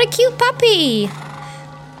 What a cute puppy!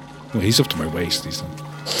 Well, he's up to my waist. He's not.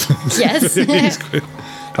 Yes.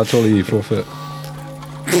 How tall are you? 4 foot?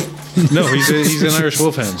 No, he's an Irish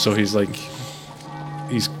Wolfhound, so he's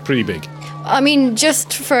pretty big. I mean,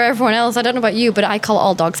 just for everyone else, I don't know about you, but I call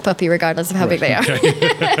all dogs puppy regardless of how big they are.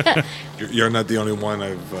 Okay. You're not the only one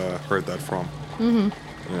I've heard that from. Mm-hmm.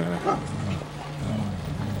 Yeah.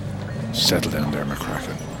 Settle down there,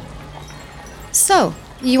 McCracken. So,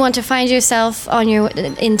 you want to find yourself on your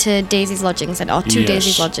into Daisy's lodgings, or to Yes.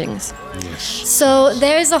 Daisy's lodgings. Yes. So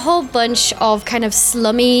there's a whole bunch of kind of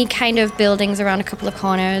slummy kind of buildings around a couple of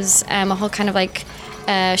corners, a whole kind of like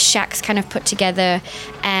shacks kind of put together.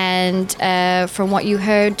 And from what you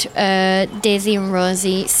heard, Daisy and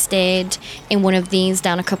Rosie stayed in one of these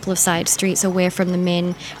down a couple of side streets away from the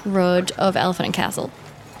main road of Elephant and Castle.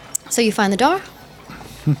 So you find the door?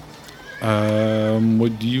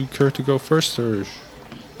 Would you care to go first, or?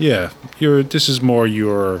 Yeah, this is more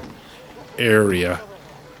your area,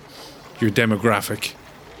 your demographic.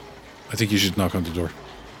 I think you should knock on the door.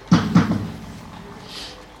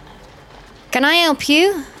 Can I help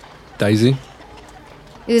you? Daisy?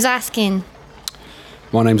 Who's asking?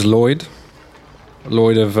 My name's Lloyd.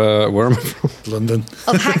 Lloyd of, where am I from? London.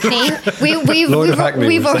 Of Hackney. Lloyd of Hackney,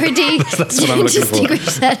 We've was that? already That's what I'm looking for.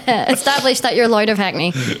 established that you're Lloyd of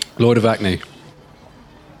Hackney. Lloyd of Hackney.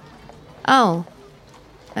 Oh.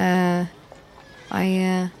 Yeah,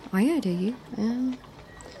 do you?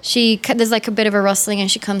 There's like a bit of a rustling and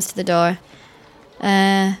she comes to the door.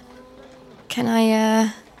 Can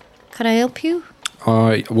I help you?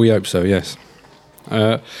 We hope so, yes.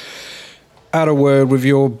 Had a word with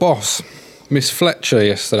your boss, Miss Fletcher,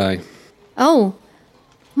 yesterday. Oh,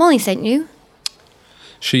 Molly sent you?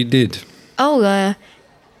 She did. Oh,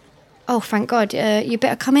 thank God. You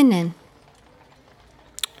better come in then.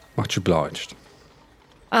 Much obliged.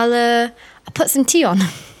 I'll put some tea on.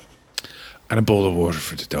 And a bowl of water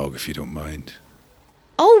for the dog, if you don't mind.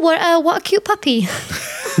 Oh, what a cute puppy.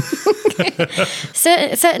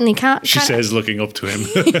 Certainly can't. She says, looking up to him.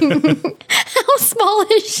 How small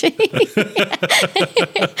is she?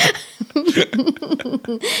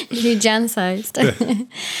 She's Jan-sized.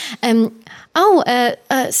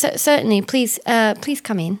 Certainly. Please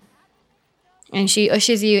come in. And she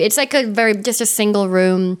ushers you. It's like just a single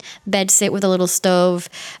room bed sit with a little stove,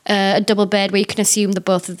 a double bed where you can assume that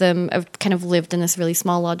both of them have kind of lived in this really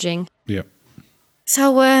small lodging. Yeah.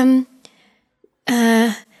 So,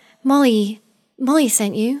 Molly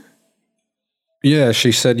sent you. Yeah,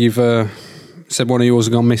 she said you've said one of yours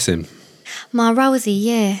has gone missing. My Rosie,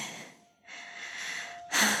 yeah.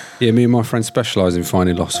 Yeah, me and my friend specialise in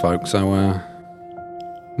finding lost folk, so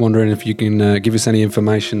wondering if you can give us any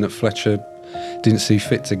information that Fletcher didn't see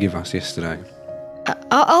fit to give us yesterday.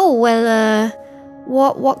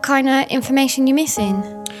 What kind of information you missing?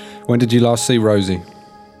 When did you last see Rosie?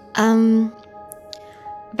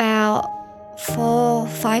 About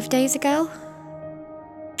 4-5 days ago.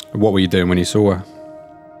 What were you doing when you saw her?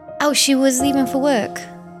 Oh, she was leaving for work.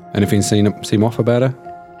 Anything seem off about her?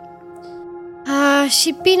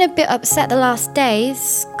 She'd been a bit upset the last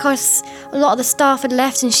days, cause a lot of the staff had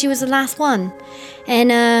left and she was the last one.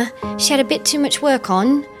 And she had a bit too much work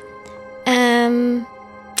on.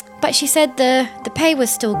 But she said the pay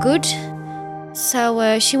was still good,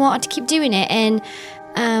 so she wanted to keep doing it and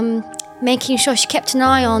making sure she kept an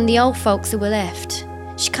eye on the old folks who were left.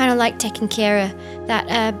 She kind of liked taking care of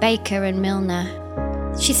that baker and Milner.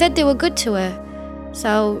 She said they were good to her,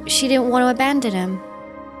 so she didn't want to abandon them.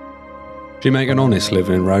 Do you make an honest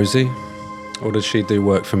living, Rosie? Or does she do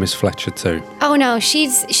work for Miss Fletcher too? Oh no,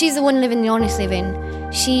 she's the one living the honest living.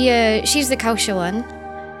 She's the kosher one.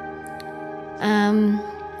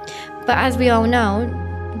 But as we all know,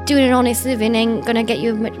 doing an honest living ain't gonna get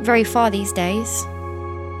you very far these days.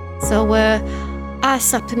 So I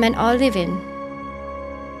supplement our living.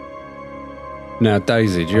 Now,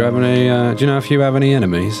 Daisy, do you have any? Do you know if you have any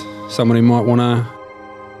enemies? Someone who might want to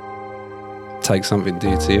take something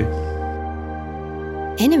dear to you?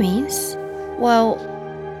 Enemies? Well,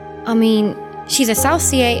 I mean, she's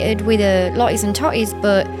associated with the Lotties and Totties,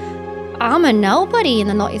 but I'm a nobody in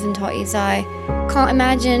the Lotties and Totties. I can't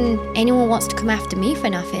imagine anyone wants to come after me for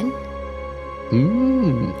nothing.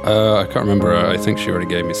 I can't remember. I think she already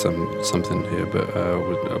gave me something here, but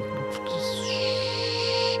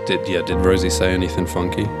did Rosie say anything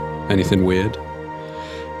funky? Anything weird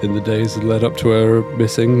in the days that led up to her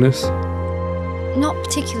missingness? Not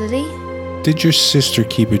particularly. Did your sister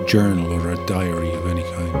keep a journal or a diary of any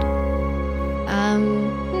kind?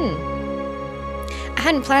 I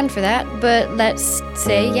hadn't planned for that, but let's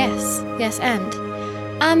say yes. Yes, and.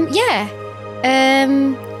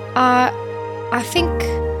 I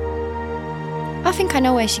think I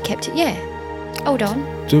know where she kept it, yeah. Hold on.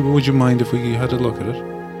 Would you mind if we had a look at it?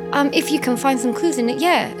 If you can find some clues in it,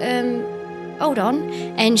 yeah. Hold on.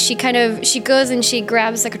 And she goes and she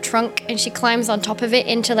grabs like a trunk and she climbs on top of it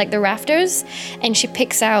into like the rafters and she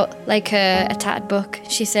picks out like a tattered book.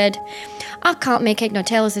 She said, I can't make head nor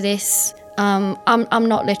tails of this. I'm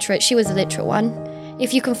not literate. She was a literate one.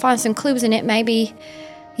 If you can find some clues in it, maybe,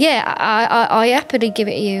 yeah, I happily give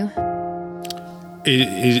it to you.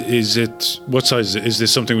 Is it, what size is it? Is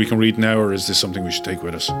this something we can read now or is this something we should take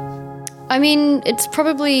with us? I mean, it's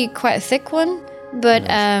probably quite a thick one, but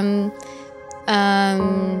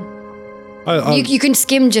you can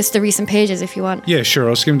skim just the recent pages if you want. Yeah, sure.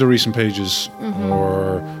 I'll skim the recent pages.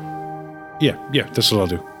 Or yeah, that's what I'll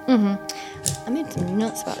do. I made some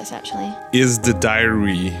notes about this actually. Is the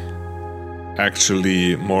diary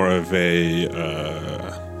actually more of a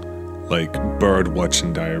like bird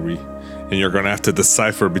watching diary? And you're gonna have to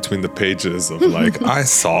decipher between the pages of like, I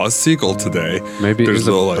saw a seagull today. Maybe it's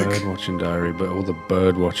a bird watching diary, but all the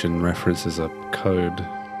bird watching references are code.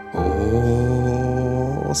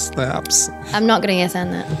 Oh, snaps. I'm not going to guess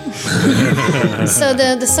on that. So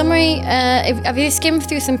the summary, if you skim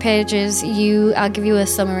through some pages, I'll give you a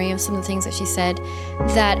summary of some of the things that she said.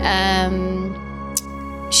 That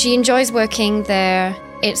she enjoys working there.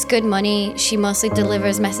 It's good money. She mostly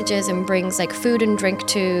delivers messages and brings like food and drink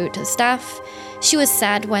to the staff. She was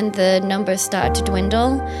sad when the numbers started to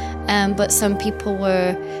dwindle, but some people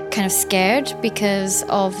were kind of scared because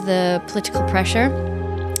of the political pressure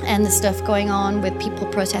and the stuff going on with people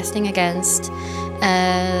protesting against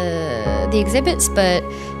the exhibits, but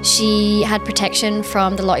she had protection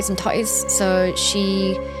from the Lotties and Totties, so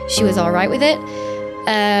she was all right with it.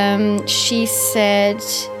 She said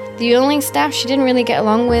the only staff she didn't really get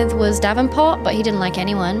along with was Davenport, but he didn't like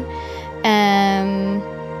anyone. And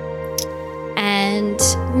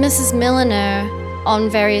Mrs. Milliner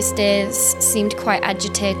on various days seemed quite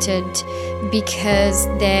agitated because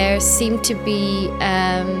there seemed to be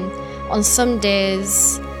on some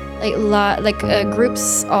days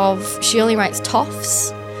groups of, she only writes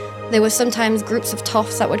toffs. There were sometimes groups of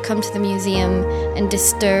toffs that would come to the museum and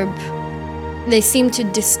disturb. They seemed to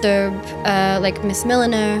disturb like Miss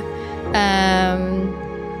Milliner,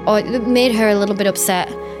 or it made her a little bit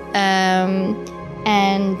upset, and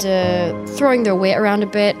throwing their weight around a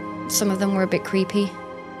bit. Some of them were a bit creepy.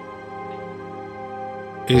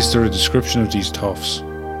 Is there a description of these toffs?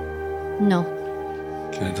 No.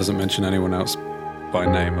 And it doesn't mention anyone else by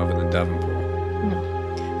name other than Davenport. No.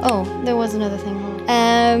 Oh, there was another thing.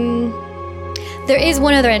 There is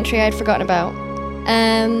one other entry I'd forgotten about.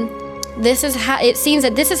 This is how it seems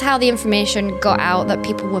that this is how the information got out that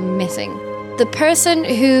people were missing. The person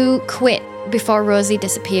who quit before Rosie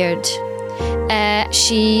disappeared,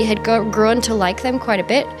 she had grown to like them quite a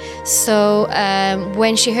bit. So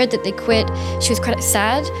when she heard that they quit, she was quite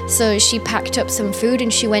sad. So she packed up some food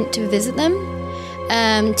and she went to visit them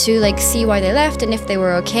to like see why they left and if they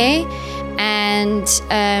were okay. And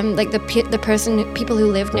like people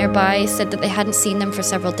who lived nearby said that they hadn't seen them for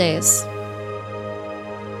several days.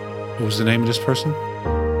 What was the name of this person?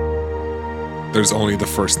 There's only the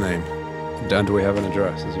first name. And do we have an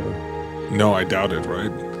address as well? No, I doubt it,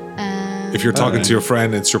 right? If you're talking to your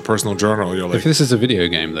friend, it's your personal journal. You're like, if this is a video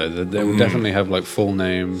game, though, they will definitely have like full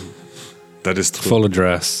name, that is true. full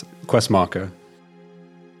address, quest marker.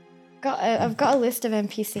 I've got a list of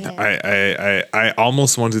NPCs. I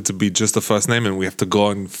almost want it to be just the first name, and we have to go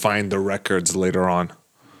and find the records later on.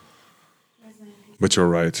 But you're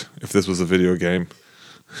right. If this was a video game,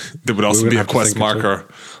 there would also be a quest marker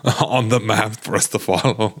on the map for us to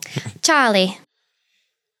follow. Charlie.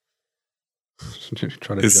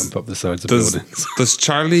 Trying to jump up the sides of buildings. Does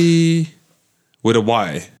Charlie with a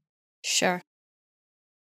Y? Sure.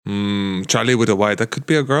 Charlie with a Y. That could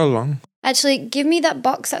be a girl, long. Actually, give me that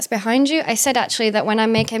box that's behind you. I said actually that when I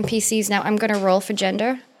make NPCs now, I'm going to roll for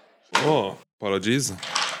gender. Oh, apologies.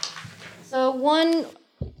 So one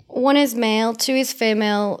is male, 2 is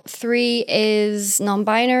female, 3 is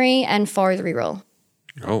non-binary, and 4 is reroll.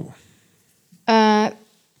 Oh.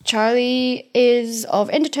 Charlie is of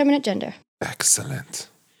indeterminate gender. Excellent.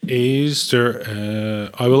 Is there...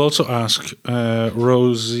 I will also ask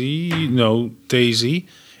Daisy,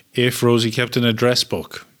 if Rosie kept an address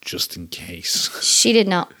book, just in case. She did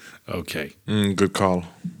not. Okay. Good call.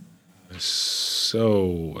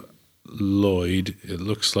 So, Lloyd, it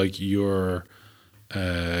looks like your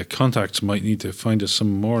contacts might need to find us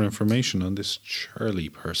some more information on this Charlie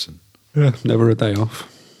person. Yeah, never a day off.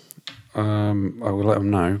 I will let them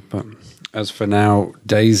know. But as for now,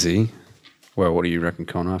 Daisy... Well, what do you reckon,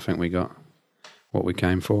 Connor? I think we got what we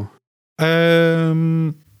came for.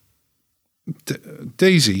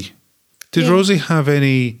 Daisy, did Rosie have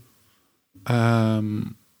any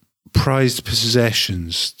prized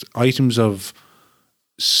possessions, items of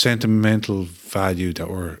sentimental value that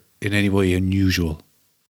were in any way unusual?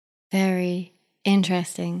 Very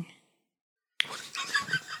interesting.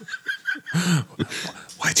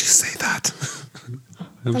 Why'd you say that?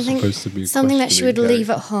 Something that she would leave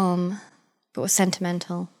at home. But was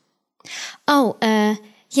sentimental. Oh,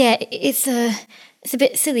 yeah, it's a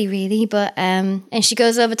bit silly, really. But and she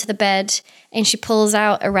goes over to the bed and she pulls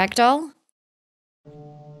out a rag doll.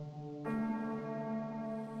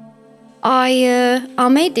 I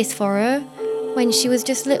made this for her when she was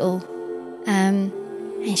just little, and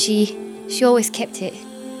she always kept it.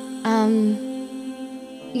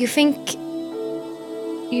 You think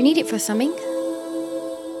you need it for something?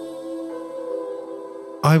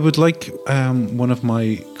 I would like one of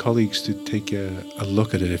my colleagues to take a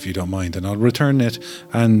look at it, if you don't mind, and I'll return it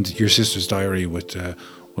and your sister's diary with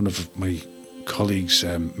one of my colleagues'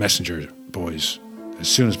 messenger boys as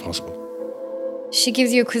soon as possible. She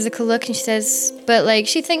gives you a quizzical look and she says, but like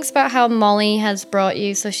she thinks about how Molly has brought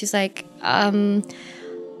you, so she's like,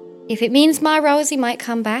 if it means my Rosie might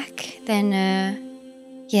come back, then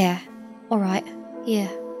yeah, all right,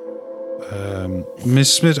 yeah.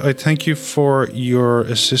 Miss Smith, I thank you for your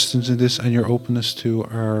assistance in this and your openness to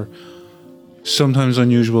our sometimes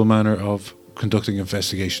unusual manner of conducting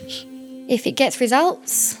investigations. If it gets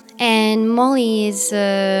results and Molly is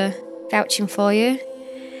vouching for you,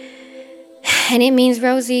 and it means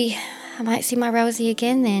Rosie, I might see my Rosie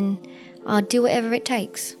again, then I'll do whatever it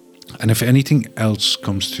takes. And if anything else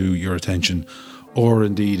comes to your attention, or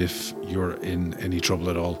indeed if you're in any trouble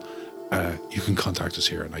at all, you can contact us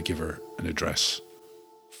here, and I give her an address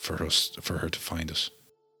for her to find us.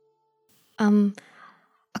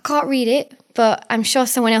 I can't read it, but I'm sure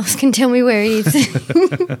someone else can tell me where it is.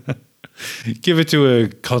 Give it to a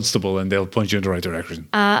constable, and they'll point you in the right direction.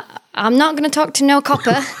 I'm not going to talk to no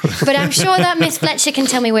copper, but I'm sure that Miss Fletcher can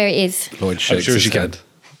tell me where it is. Lloyd shakes his head.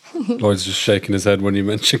 Lloyd's just shaking his head when you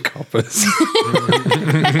mention coppers.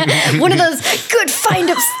 One of those good, fine,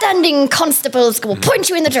 upstanding constables will point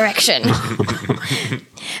you in the direction.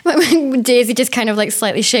 Daisy just kind of like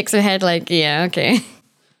slightly shakes her head like, yeah, okay.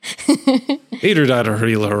 Either that or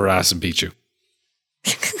he'll harass and beat you.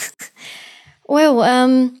 Well,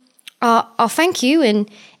 I'll thank you, and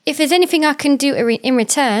if there's anything I can do in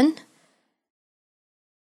return...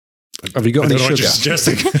 Have you got any sugar?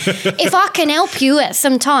 If I can help you at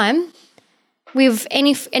some time with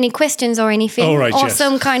any questions or anything,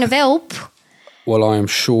 some kind of help, Well, I am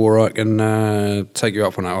sure I can take you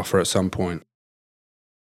up on that offer at some point.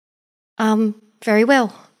 Very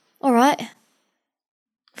well. All right.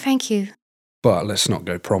 Thank you. But let's not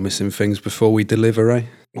go promising things before we deliver, eh?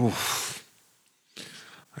 Oof.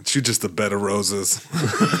 Aren't you just a bed of roses?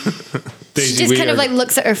 Daisy, She just kind of like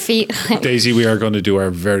looks at her feet. Daisy, we are going to do our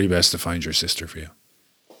very best to find your sister for you.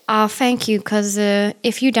 Thank you, because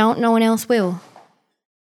if you don't, no one else will.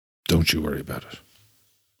 Don't you worry about it.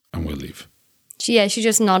 And we'll leave. She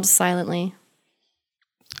just nods silently.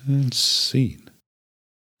 And scene.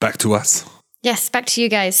 Back to us. Yes, back to you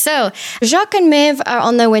guys. So, Jacques and Maeve are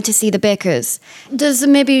on their way to see the bakers. Does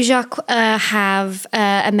maybe Jacques have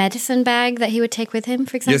a medicine bag that he would take with him,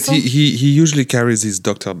 for example? Yes, he usually carries his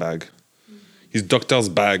doctor bag. His doctor's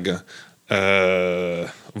bag.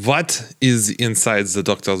 What is inside the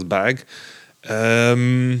doctor's bag?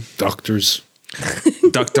 Doctors.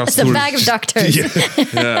 Doctor's It's a bag of doctors.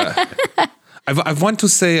 Yeah. I want to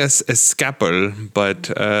say a scalpel,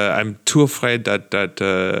 but I'm too afraid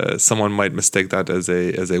that someone might mistake that as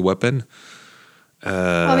a weapon.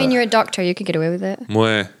 I mean, you're a doctor. You could get away with it.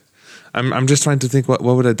 Ouais. I'm just trying to think what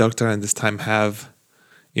would a doctor at this time have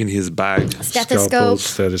in his bag? Stethoscope. Scalpel,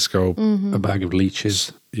 stethoscope. A bag of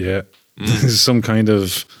leeches. Yeah. Some kind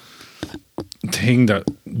of thing that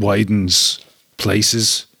widens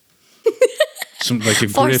places. Some like a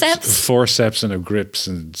forceps and a grips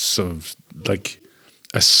and some like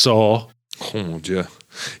a saw. Oh mon Dieu.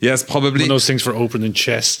 Yes, probably. One of those things for opening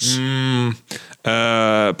chests.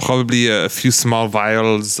 Probably a few small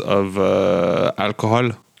vials of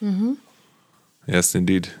alcohol. Mm-hmm. Yes,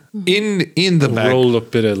 indeed. Mm-hmm. In the bag. A rolled up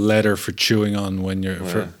bit of leather for chewing on when you're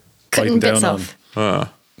for Cutting biting bits down on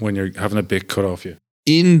off. when you're having a bit cut off you.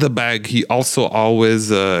 In the bag, he also always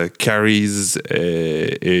carries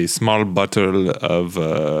a small bottle of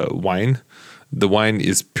wine. The wine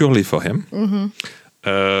is purely for him. Mm-hmm.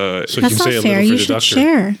 So That's you can not say a fair. little You for the should doctor.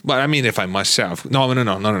 share. But I mean, if I must share,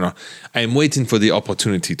 no. I'm waiting for the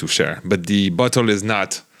opportunity to share. But the bottle is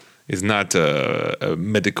not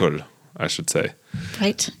medical, I should say.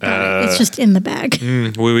 Right. Got it. It's just in the bag.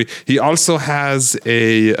 Oui. He also has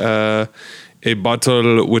a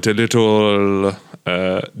bottle with a little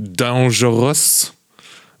dangerous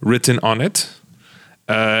written on it.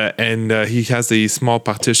 And he has a small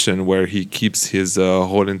partition where he keeps his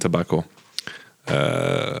rolling tobacco,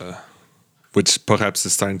 which perhaps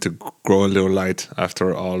is starting to grow a little light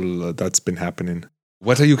after all that's been happening.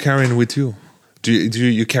 What are you carrying with you? Do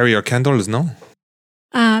you carry your candles? No?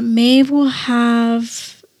 Maeve will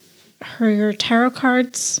have her tarot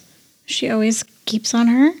cards. She always keeps on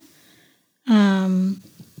her.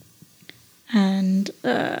 And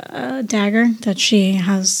a dagger that she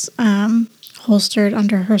has holstered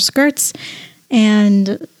under her skirts.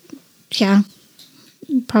 And yeah,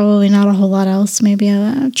 probably not a whole lot else. Maybe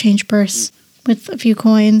a change purse with a few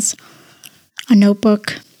coins, a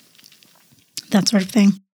notebook, that sort of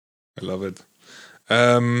thing. I love it.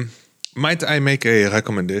 Might I make a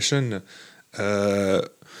recommendation? I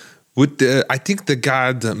think the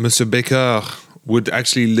guard, Monsieur Baker, would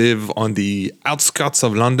actually live on the outskirts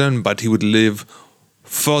of London, but he would live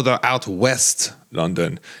further out west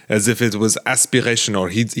London, as if it was aspirational.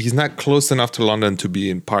 He's not close enough to London to be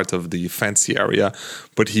in part of the fancy area,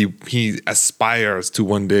 but he aspires to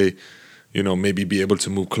one day, maybe be able to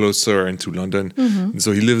move closer into London. Mm-hmm.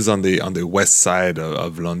 So he lives on the west side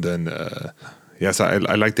of London. Yes, I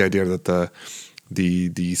like the idea that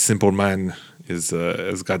the simple man has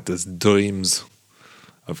got these dreams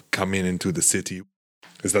of coming into the city.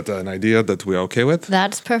 Is that an idea that we're okay with?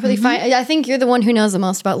 That's perfectly fine. I think you're the one who knows the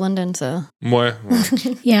most about London, so. Ouais.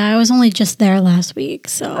 Yeah, I was only just there last week,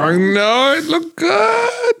 so. I know, it looked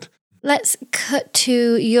good. Let's cut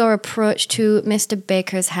to your approach to Mr.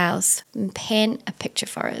 Baker's house and paint a picture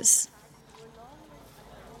for us.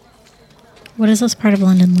 What does this part of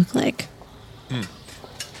London look like?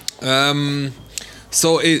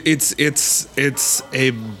 So it's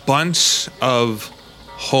a bunch of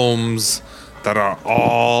homes that are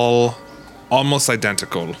all almost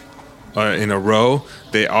identical in a row.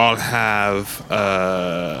 They all have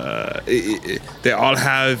a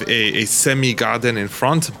semi garden in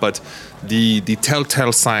front, but the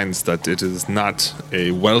telltale signs that it is not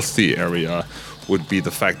a wealthy area would be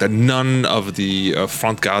the fact that none of the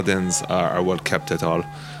front gardens are well kept at all.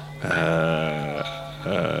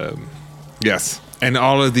 Yes. And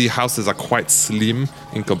all of the houses are quite slim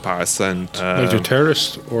in comparison. Like they're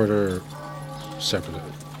terraced or they're separate?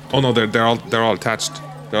 Oh no, they're all attached.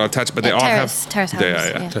 They're all attached, but they all terrace have houses,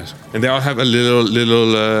 yeah. And they all have a little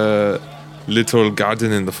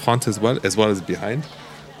garden in the front as well as behind.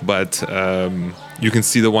 But You can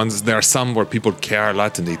see the ones. There are some where people care a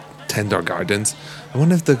lot and they tend their gardens. I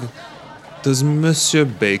wonder if does Monsieur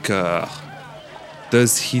Baker,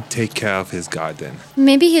 does he take care of his garden?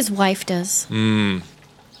 Maybe his wife does. Who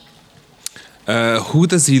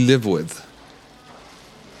does he live with?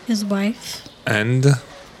 His wife. And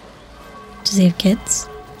Does he have kids?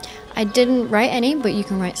 I didn't write any, but you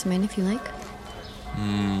can write some in if you like.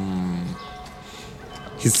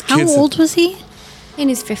 his How kids. old was he? In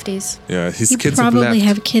his 50s. Yeah, his He kids have probably left.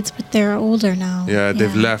 have kids, but they're older now. Yeah,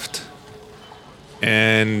 they've left.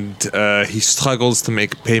 And he struggles to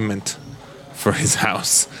make payment for his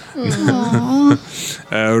house. The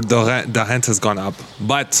rent has gone up,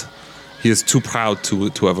 but he is too proud to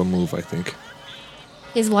ever move, I think.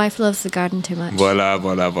 His wife loves the garden too much.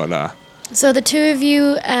 Voila. So the two of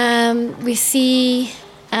you, we see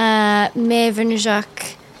Maeve and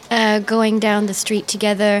Jacques going down the street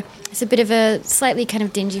together. It's a bit of a slightly kind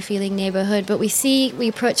of dingy feeling neighborhood, but we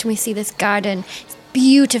approach and we see this garden. It's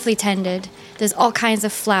beautifully tended. There's all kinds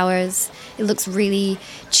of flowers. It looks really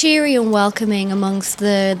cheery and welcoming amongst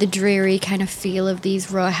the dreary kind of feel of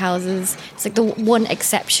these row houses. It's like the one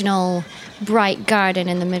exceptional bright garden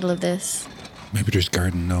in the middle of this. Maybe there's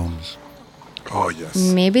garden gnomes. Oh, yes.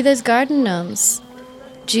 Maybe there's garden gnomes.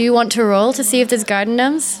 Do you want to roll to see if there's garden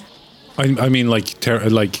gnomes? I mean, like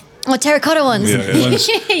Terracotta ones. Yeah. Yes,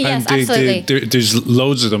 and absolutely. there's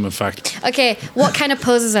loads of them, in fact. Okay, what kind of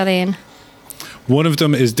poses are they in? One of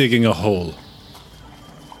them is digging a hole.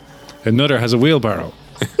 Another has a wheelbarrow.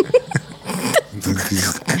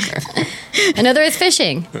 Another is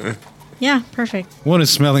fishing. Yeah, perfect. One is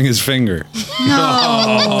smelling his finger.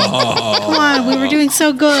 No. Come on, we were doing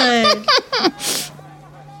so good.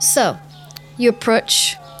 So, you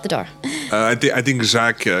approach the door. I think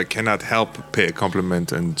Jacques cannot help pay a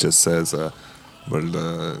compliment and just says,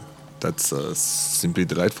 that's simply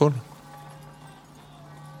delightful.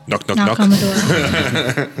 Knock, knock, knock. Knock on the door.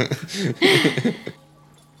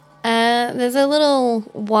 There's a little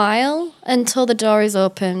while until the door is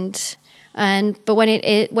opened, but when it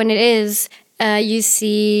is, you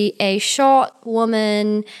see a short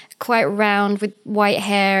woman, quite round, with white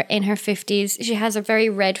hair, in her 50s. She has a very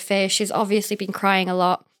red face. She's obviously been crying a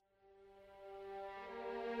lot.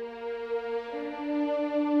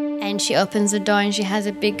 And she opens the door and she has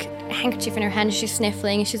a big handkerchief in her hand. She's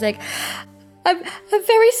sniffling and she's like, I'm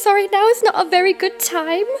very sorry. Now is not a very good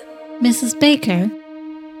time. Mrs. Baker,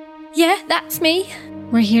 Yeah, that's me.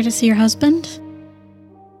 we're here to see your husband.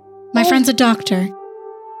 My friend's a doctor.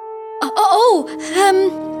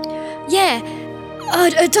 Yeah.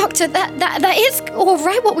 Doctor, that is all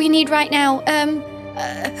right. What we need right now.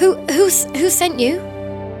 Who sent you?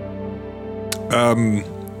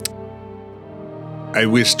 I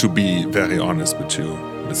wish to be very honest with you,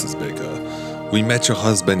 Mrs. Baker. We met your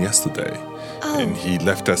husband yesterday, and he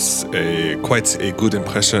left us quite a good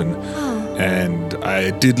impression. And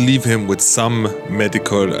I did leave him with some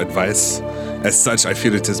medical advice. As such, I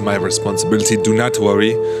feel it is my responsibility. Do not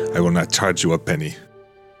worry, I will not charge you a penny.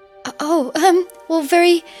 Well,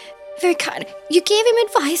 very, very kind. You gave him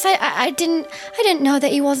advice. I didn't know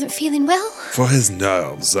that he wasn't feeling well. For his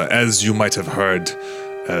nerves, as you might have heard,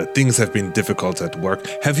 things have been difficult at work.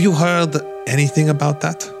 Have you heard anything about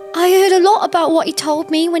that? I heard a lot about what he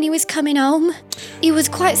told me when he was coming home. He was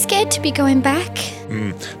quite scared to be going back.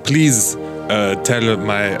 Please tell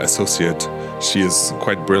my associate. She is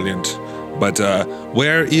quite brilliant. But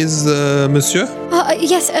where is Monsieur?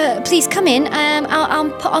 Yes, please come in. I'll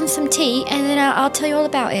put on some tea and then I'll tell you all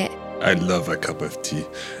about it. I love a cup of tea.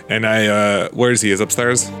 And where is he? Is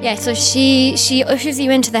upstairs? Yeah, so she ushers you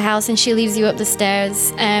into the house and she leads you up the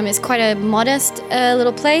stairs. It's quite a modest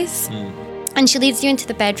little place. And she leads you into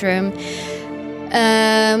the bedroom.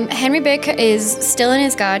 Henry Baker is still in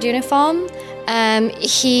his guard uniform.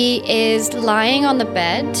 He is lying on the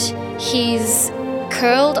bed. He's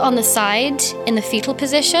curled on the side in the fetal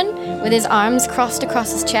position with his arms crossed across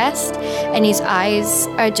his chest and his eyes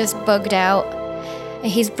are just bugged out.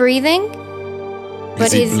 He's breathing.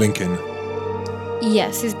 Is he blinking?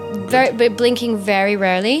 Yes, he's blinking very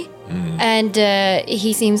rarely. And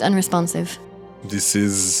he seems unresponsive. This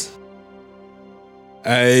is...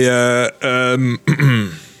 who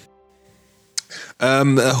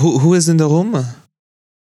is in the room?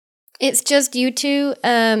 It's just you two,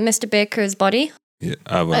 Mr. Baker's body. Yeah,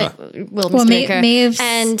 Mr. Baker Maeve's-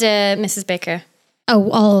 and Mrs. Baker.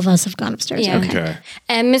 Oh, all of us have gone upstairs. Yeah. Okay.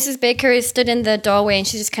 And Mrs. Baker is stood in the doorway and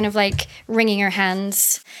she's just kind of like wringing her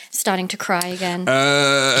hands, starting to cry again.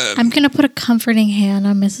 I'm going to put a comforting hand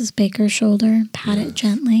on Mrs. Baker's shoulder and pat it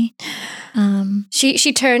gently.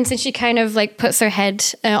 She turns and she kind of like puts her head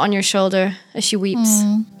on your shoulder as she weeps.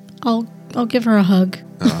 I'll I'll give her a hug.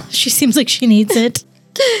 She seems like she needs it.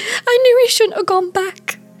 I knew he shouldn't have gone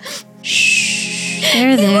back. Shh.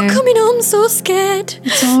 There. We're coming home so scared.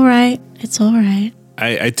 It's all right. It's all right.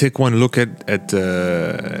 I take one look at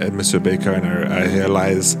Mr. Baker and I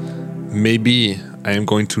realize maybe I am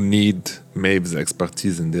going to need Maeve's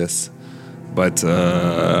expertise in this. But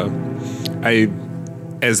I,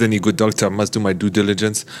 as any good doctor, must do my due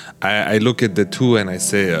diligence. I look at the two and I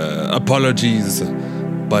say, apologies,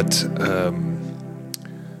 but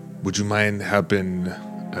would you mind helping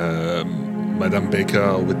Madame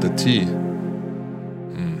Baker with the tea?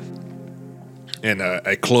 And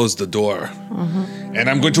I close the door. And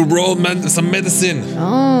I'm going to roll some medicine.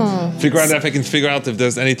 Figure out if I can figure out if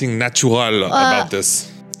there's anything natural about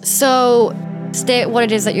this. So, state what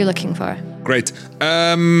it is that you're looking for. Great.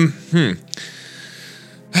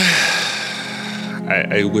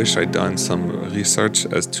 I wish I'd done some research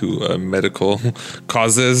as to medical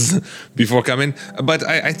causes before coming, but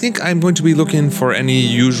I think I'm going to be looking for any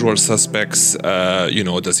usual suspects.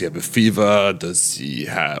 Does he have a fever?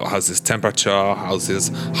 How's his temperature? How's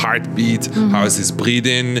his heartbeat? How's his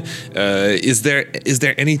breathing? Is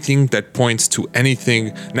there anything that points to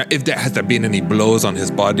anything? Now, if there has been any blows on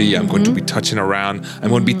his body, I'm going to be touching around. I'm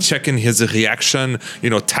going to be checking his reaction.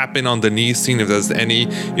 Tapping on the knee, seeing if there's any.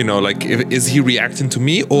 Is he reacting to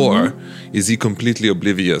me, or is he completely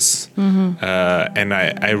oblivious? And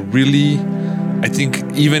I think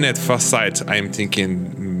even at first sight, I'm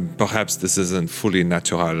thinking perhaps this isn't fully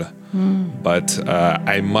natural, but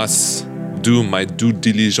I must do my due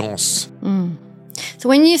diligence. So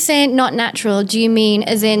when you say not natural, do you mean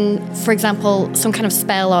as in, for example, some kind of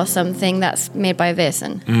spell or something that's made by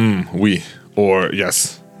Vaesen? Oui, or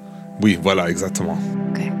yes. Oui, voilà, exactement.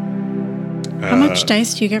 Okay. How much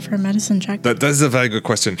dice do you get for a medicine check? That's a very good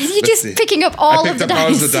question. You're just picking up all of the dice. I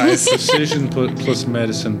picked up all the dice. Precision plus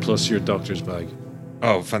medicine plus your doctor's bag.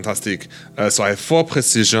 Oh, fantastic. So I have 4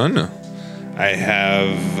 precision. I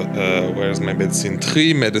have, where's my medicine?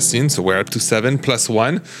 3 medicine, so we're up to 7 plus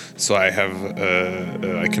 1. So I have,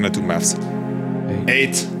 I cannot do maths.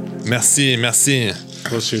 8. Merci.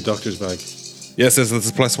 Plus your doctor's bag. Yes,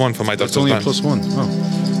 that's plus 1 for my doctor's It's only bag. a plus 1. Oh.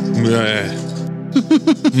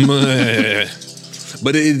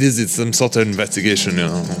 But it's some sort of investigation.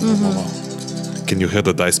 Can you hear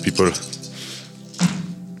the dice, people?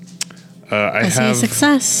 I see a have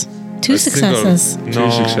success. 2 successes. No,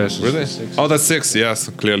 2 successes. Really? 6. Oh, that's 6. Yes,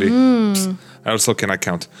 clearly. I also cannot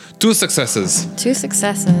count. 2 successes. 2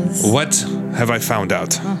 successes. What have I found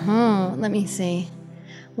out? Let me see.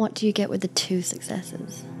 What do you get with the 2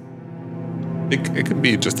 successes? It could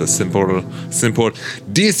be just a simple.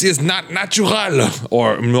 This is not natural,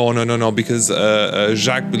 or no, because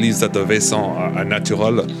Jacques believes that the Vaesen are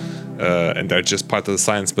natural, and they're just part of the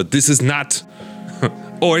science. But this is not,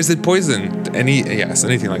 or is it poison?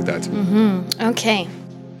 Anything like that. Okay.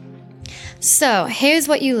 So here's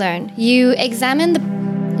what you learn. You examine the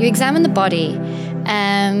body.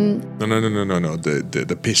 No.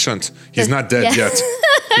 The patient. He's not dead yet.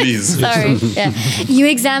 Please. Sorry. Yeah. You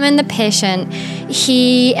examine the patient.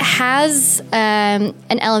 He has an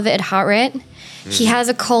elevated heart rate. He has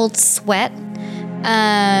a cold sweat.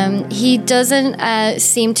 He doesn't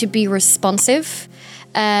seem to be responsive,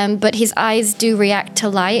 but his eyes do react to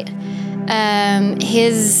light.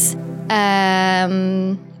 His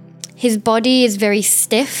body is very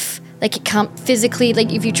stiff. Like, it can't physically,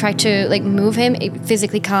 like, if you try to, like, move him, it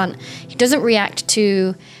physically can't. He doesn't react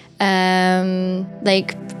to,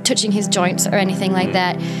 like, touching his joints or anything like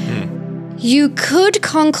that. You could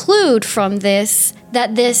conclude from this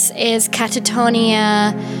that this is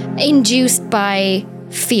catatonia induced by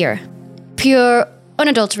fear. Pure,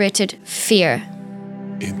 unadulterated fear.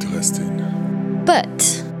 Interesting.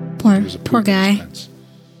 But... Poor guy.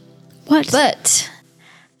 What? But,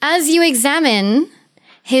 as you examine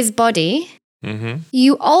his body,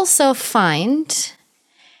 you also find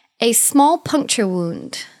a small puncture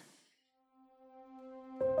wound.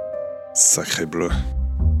 Sacré bleu.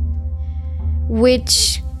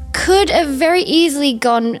 Which could have very easily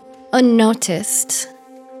gone unnoticed,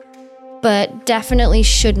 but definitely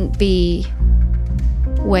shouldn't be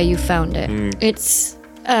where you found it. It's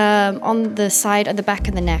on the side of the back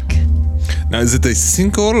of the neck. Now, is it a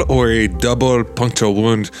single or a double puncture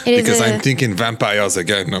wound? Because I'm thinking vampires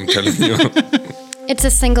again, I'm telling you. It's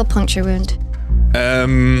a single puncture wound.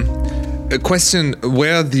 A question,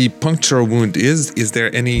 where the puncture wound is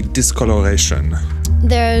there any discoloration?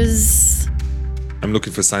 I'm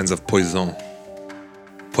looking for signs of poison.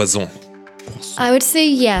 I would say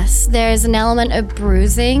yes. There's an element of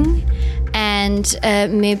bruising and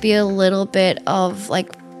maybe a little bit of,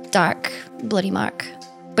 like, dark bloody mark.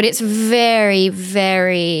 But but it's very,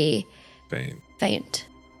 very faint.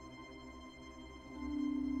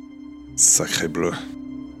 Sacré bleu.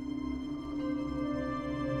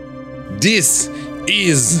 This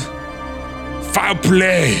is foul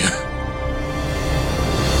play.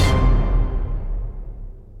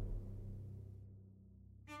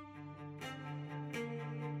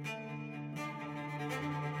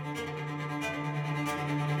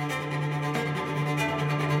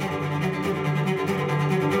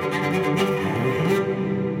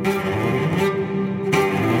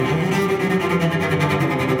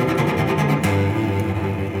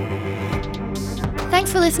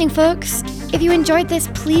 Thanks for listening, folks. If you enjoyed this,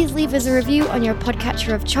 please leave us a review on your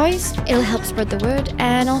podcatcher of choice. It'll help spread the word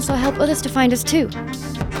and also help others to find us too.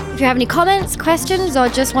 If you have any comments, questions, or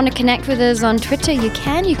just want to connect with us on Twitter, you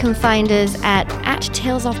can. You can find us at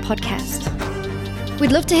Tales of Podcast.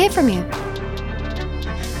 We'd love to hear from you.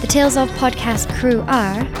 The Tales of Podcast crew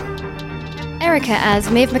are Erica as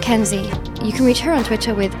Maeve Mackenzie. You can reach her on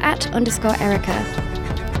Twitter with @_Erica.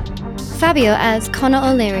 Fabio as Connor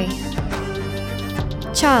O'Leary.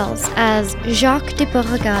 Charles as Jacques de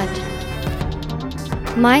Beauregard.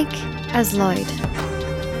 Mike as Lloyd.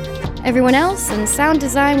 Everyone else and sound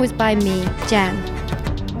design was by me, Jan.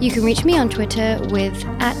 You can reach me on Twitter with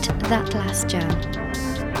 @ThatLastJan.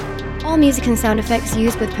 All music and sound effects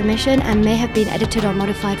used with permission and may have been edited or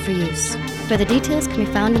modified for use. Further details can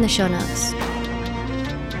be found in the show notes.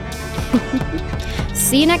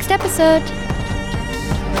 See you next episode.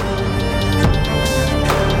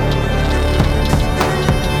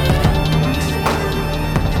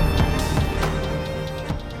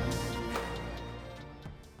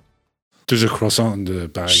 There's a croissant in the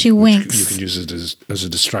bag. She which winks. You can use it as a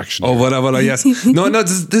distraction. Oh, voilà, yes. No,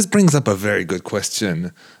 this brings up a very good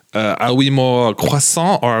question. Are we more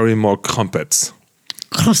croissant or are we more crumpets?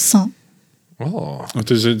 Croissant. Oh.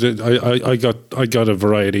 I got a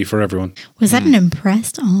variety for everyone. Was that an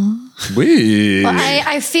impressed? Oh. Oui. Well,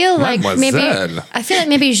 I feel like Mademoiselle.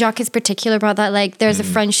 maybe Jacques is particular about that. Like, there's a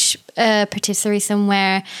French patisserie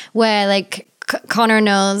somewhere where like Connor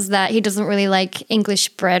knows that he doesn't really like English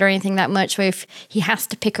bread or anything that much. So if he has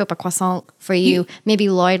to pick up a croissant for you, maybe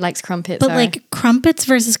Lloyd likes crumpets. But like crumpets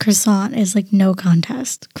versus croissant is like no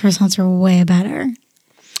contest. Croissants are way better.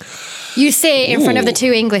 You say in front of the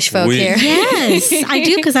two English folk here. Yes, I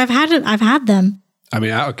do because I've had them. I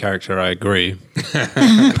mean, out of character, I agree. God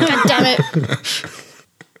damn it.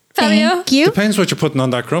 Fabio? Thank you. Depends what you're putting on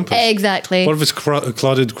that crumpet. Exactly. What if it's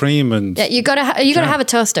clotted cream and? Yeah, you gotta have a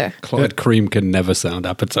toaster. Clotted cream can never sound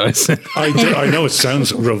appetizing. I know it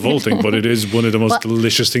sounds revolting, but it is one of the most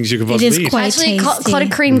delicious things you can It possibly is eat. quite Actually, tasty.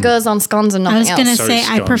 clotted cream goes on scones and I nothing was going to else. say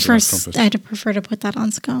Sorry, scones, I'd prefer to put that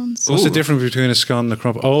on scones. What's the difference between a scone and a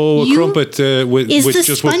crumpet? Oh, a You- crumpet with is the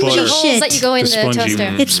just with spongy butter. shit. Holes that you go in the spongy toaster.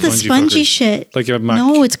 one. It's the spongy fuckers. shit. Like a Mac.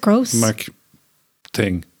 No, it's gross. Mac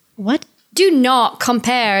thing. What? Do not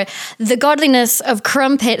compare the godliness of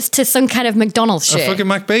crumpets to some kind of McDonald's A shit. fucking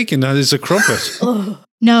Mac bacon. That is a crumpet.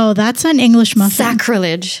 No, that's an English muffin.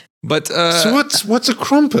 Sacrilege. But So what's a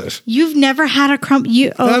crumpet? You've never had a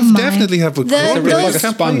crumpet. I've definitely have a crumpet. those- I like a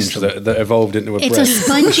can't sponge place them. that evolved into a It's bread. a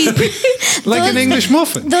spongy. Like an English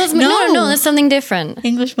muffin. Those No. no, that's something different.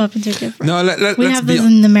 English muffins are different. no, We let's have be those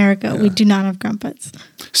in America. We do not have crumpets.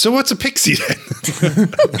 So what's a pixie then?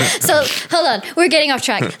 So hold on, we're getting off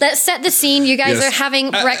track. Let's set the scene. You guys Yes. are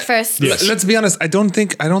having breakfast. Yes. Let's be honest. I don't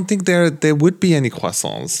think there would be any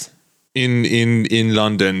croissants in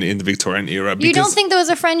London in the Victorian era. You don't think there was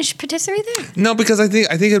a French patisserie there? No, because I think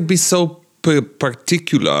it'd be so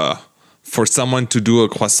particular for someone to do a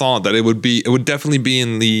croissant that it would definitely be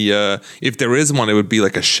in the if there is one, it would be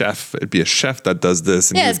like a chef. It'd be a chef that does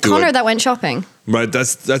this. And Yeah, he'd it's do Connor it. that went shopping. Right,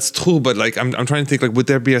 that's true. But like, I'm trying to think like, would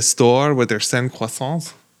there be a store where they send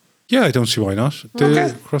croissants? Yeah, I don't see why not.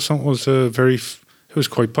 The croissant was it was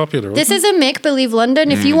quite popular. This wasn't is a make-believe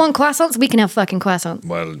London. If you want croissants, we can have fucking croissants.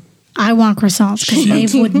 Well, I want croissants because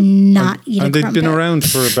Dave would not eat it? a And they've crumpet. been around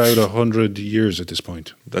for about 100 years at this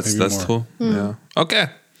point. that's Maybe more. true. Yeah. Okay.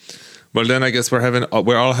 Well, then I guess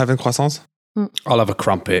we're all having croissants. I'll have a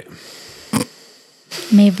crumpet.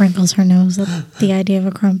 Maeve wrinkles her nose at the idea of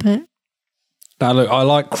a crumpet. Now, look, I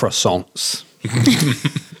like croissants.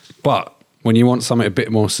 But when you want something a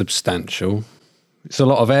bit more substantial, it's a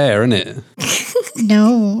lot of air, isn't it?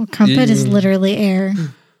 No, a crumpet is literally air.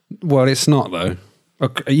 Well, it's not, though.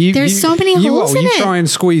 Okay, There's so many holes in you it. try and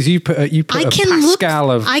squeeze. You put a Pascal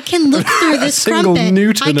of. I can look through this single crumpet.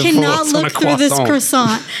 Newton I of cannot force on look a through this croissant.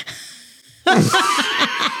 croissant.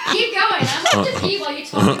 Keep going. I'm not to pee while you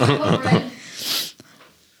talk about bread.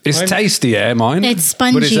 It's tasty, mine. It's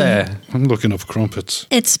spongy. But it's there. I'm looking up crumpets.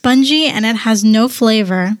 It's spongy and it has no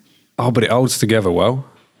flavor. Oh, but it holds together well.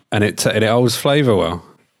 And it holds flavour well.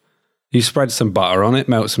 You spread some butter on it,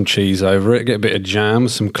 melt some cheese over it, get a bit of jam,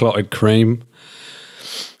 some clotted cream.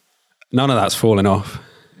 None of that's falling off.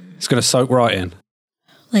 It's going to soak right in.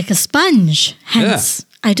 Like a sponge. Hence,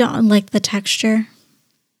 I don't like the texture.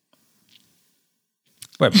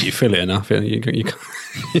 Well, but you feel it enough.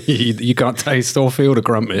 You can't taste or feel the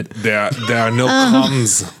crumpet. There are no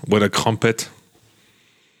crumbs with a crumpet.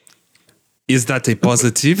 Is that a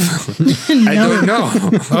positive? I don't know.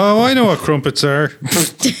 Oh, I know what crumpets are.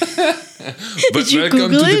 But you welcome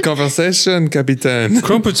Google to the it? conversation, Captain.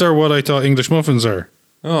 Crumpets are what I thought English muffins are.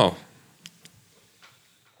 Oh,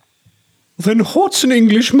 Then what's an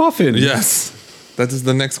English muffin? yes. That is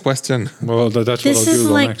the next question. Well, that's This what I'll is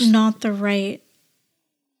Google like next. not the right.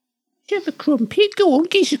 Do you have a crumpet? Go on,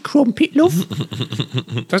 get a crumpet, love.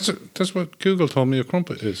 That's what Google told me a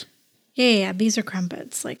crumpet is. Yeah. These are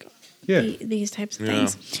crumpets. Like Yeah. these types of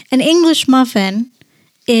things. An English muffin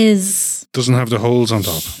is Doesn't have the holes on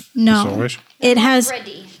top. no. That's all right. It has.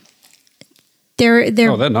 Ready. They're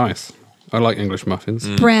Oh, they're nice. I like English muffins.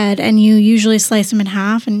 bread, and you usually slice them in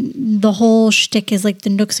half, and the whole shtick is like the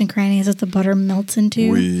nooks and crannies that the butter melts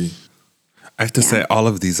into. I have to say, all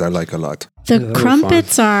of these I like a lot. The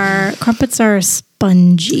crumpets are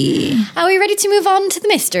spongy. Are we ready to move on to the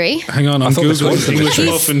mystery? Hang on, I'm thought this Googling was the English mystery.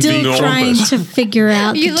 muffin Still vegan trying crumpet. to figure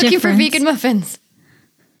out. Are you the looking for difference. vegan muffins?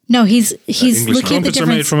 No, he's English looking at the Crumpets are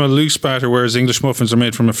made difference. from a loose batter, whereas English muffins are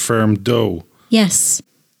made from a firm dough. Yes,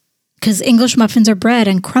 because English muffins are bread,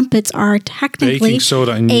 and crumpets are technically Baking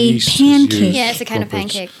soda and a yeast is pancake. used. Yeah, it's a kind of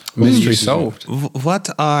Crumpets. pancake. Mystery solved. What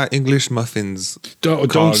are English muffins Don't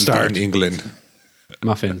called start. in England?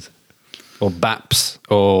 Muffins. Or baps.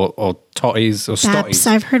 Or totties. Or Baps, stotties.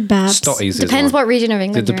 I've heard baps. Stotties Depends is one. what region of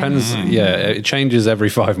England It depends. Yeah, it changes every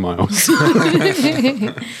 5 miles.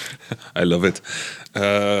 I love it.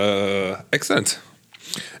 Excellent.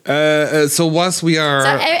 So whilst we are...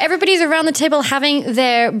 So everybody's around the table having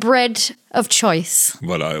their bread of choice,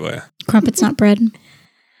 Voilà, ouais. Crumpets not bread.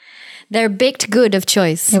 their baked good of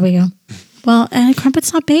choice. There we go. Well, and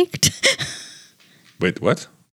crumpets not baked. Wait, what?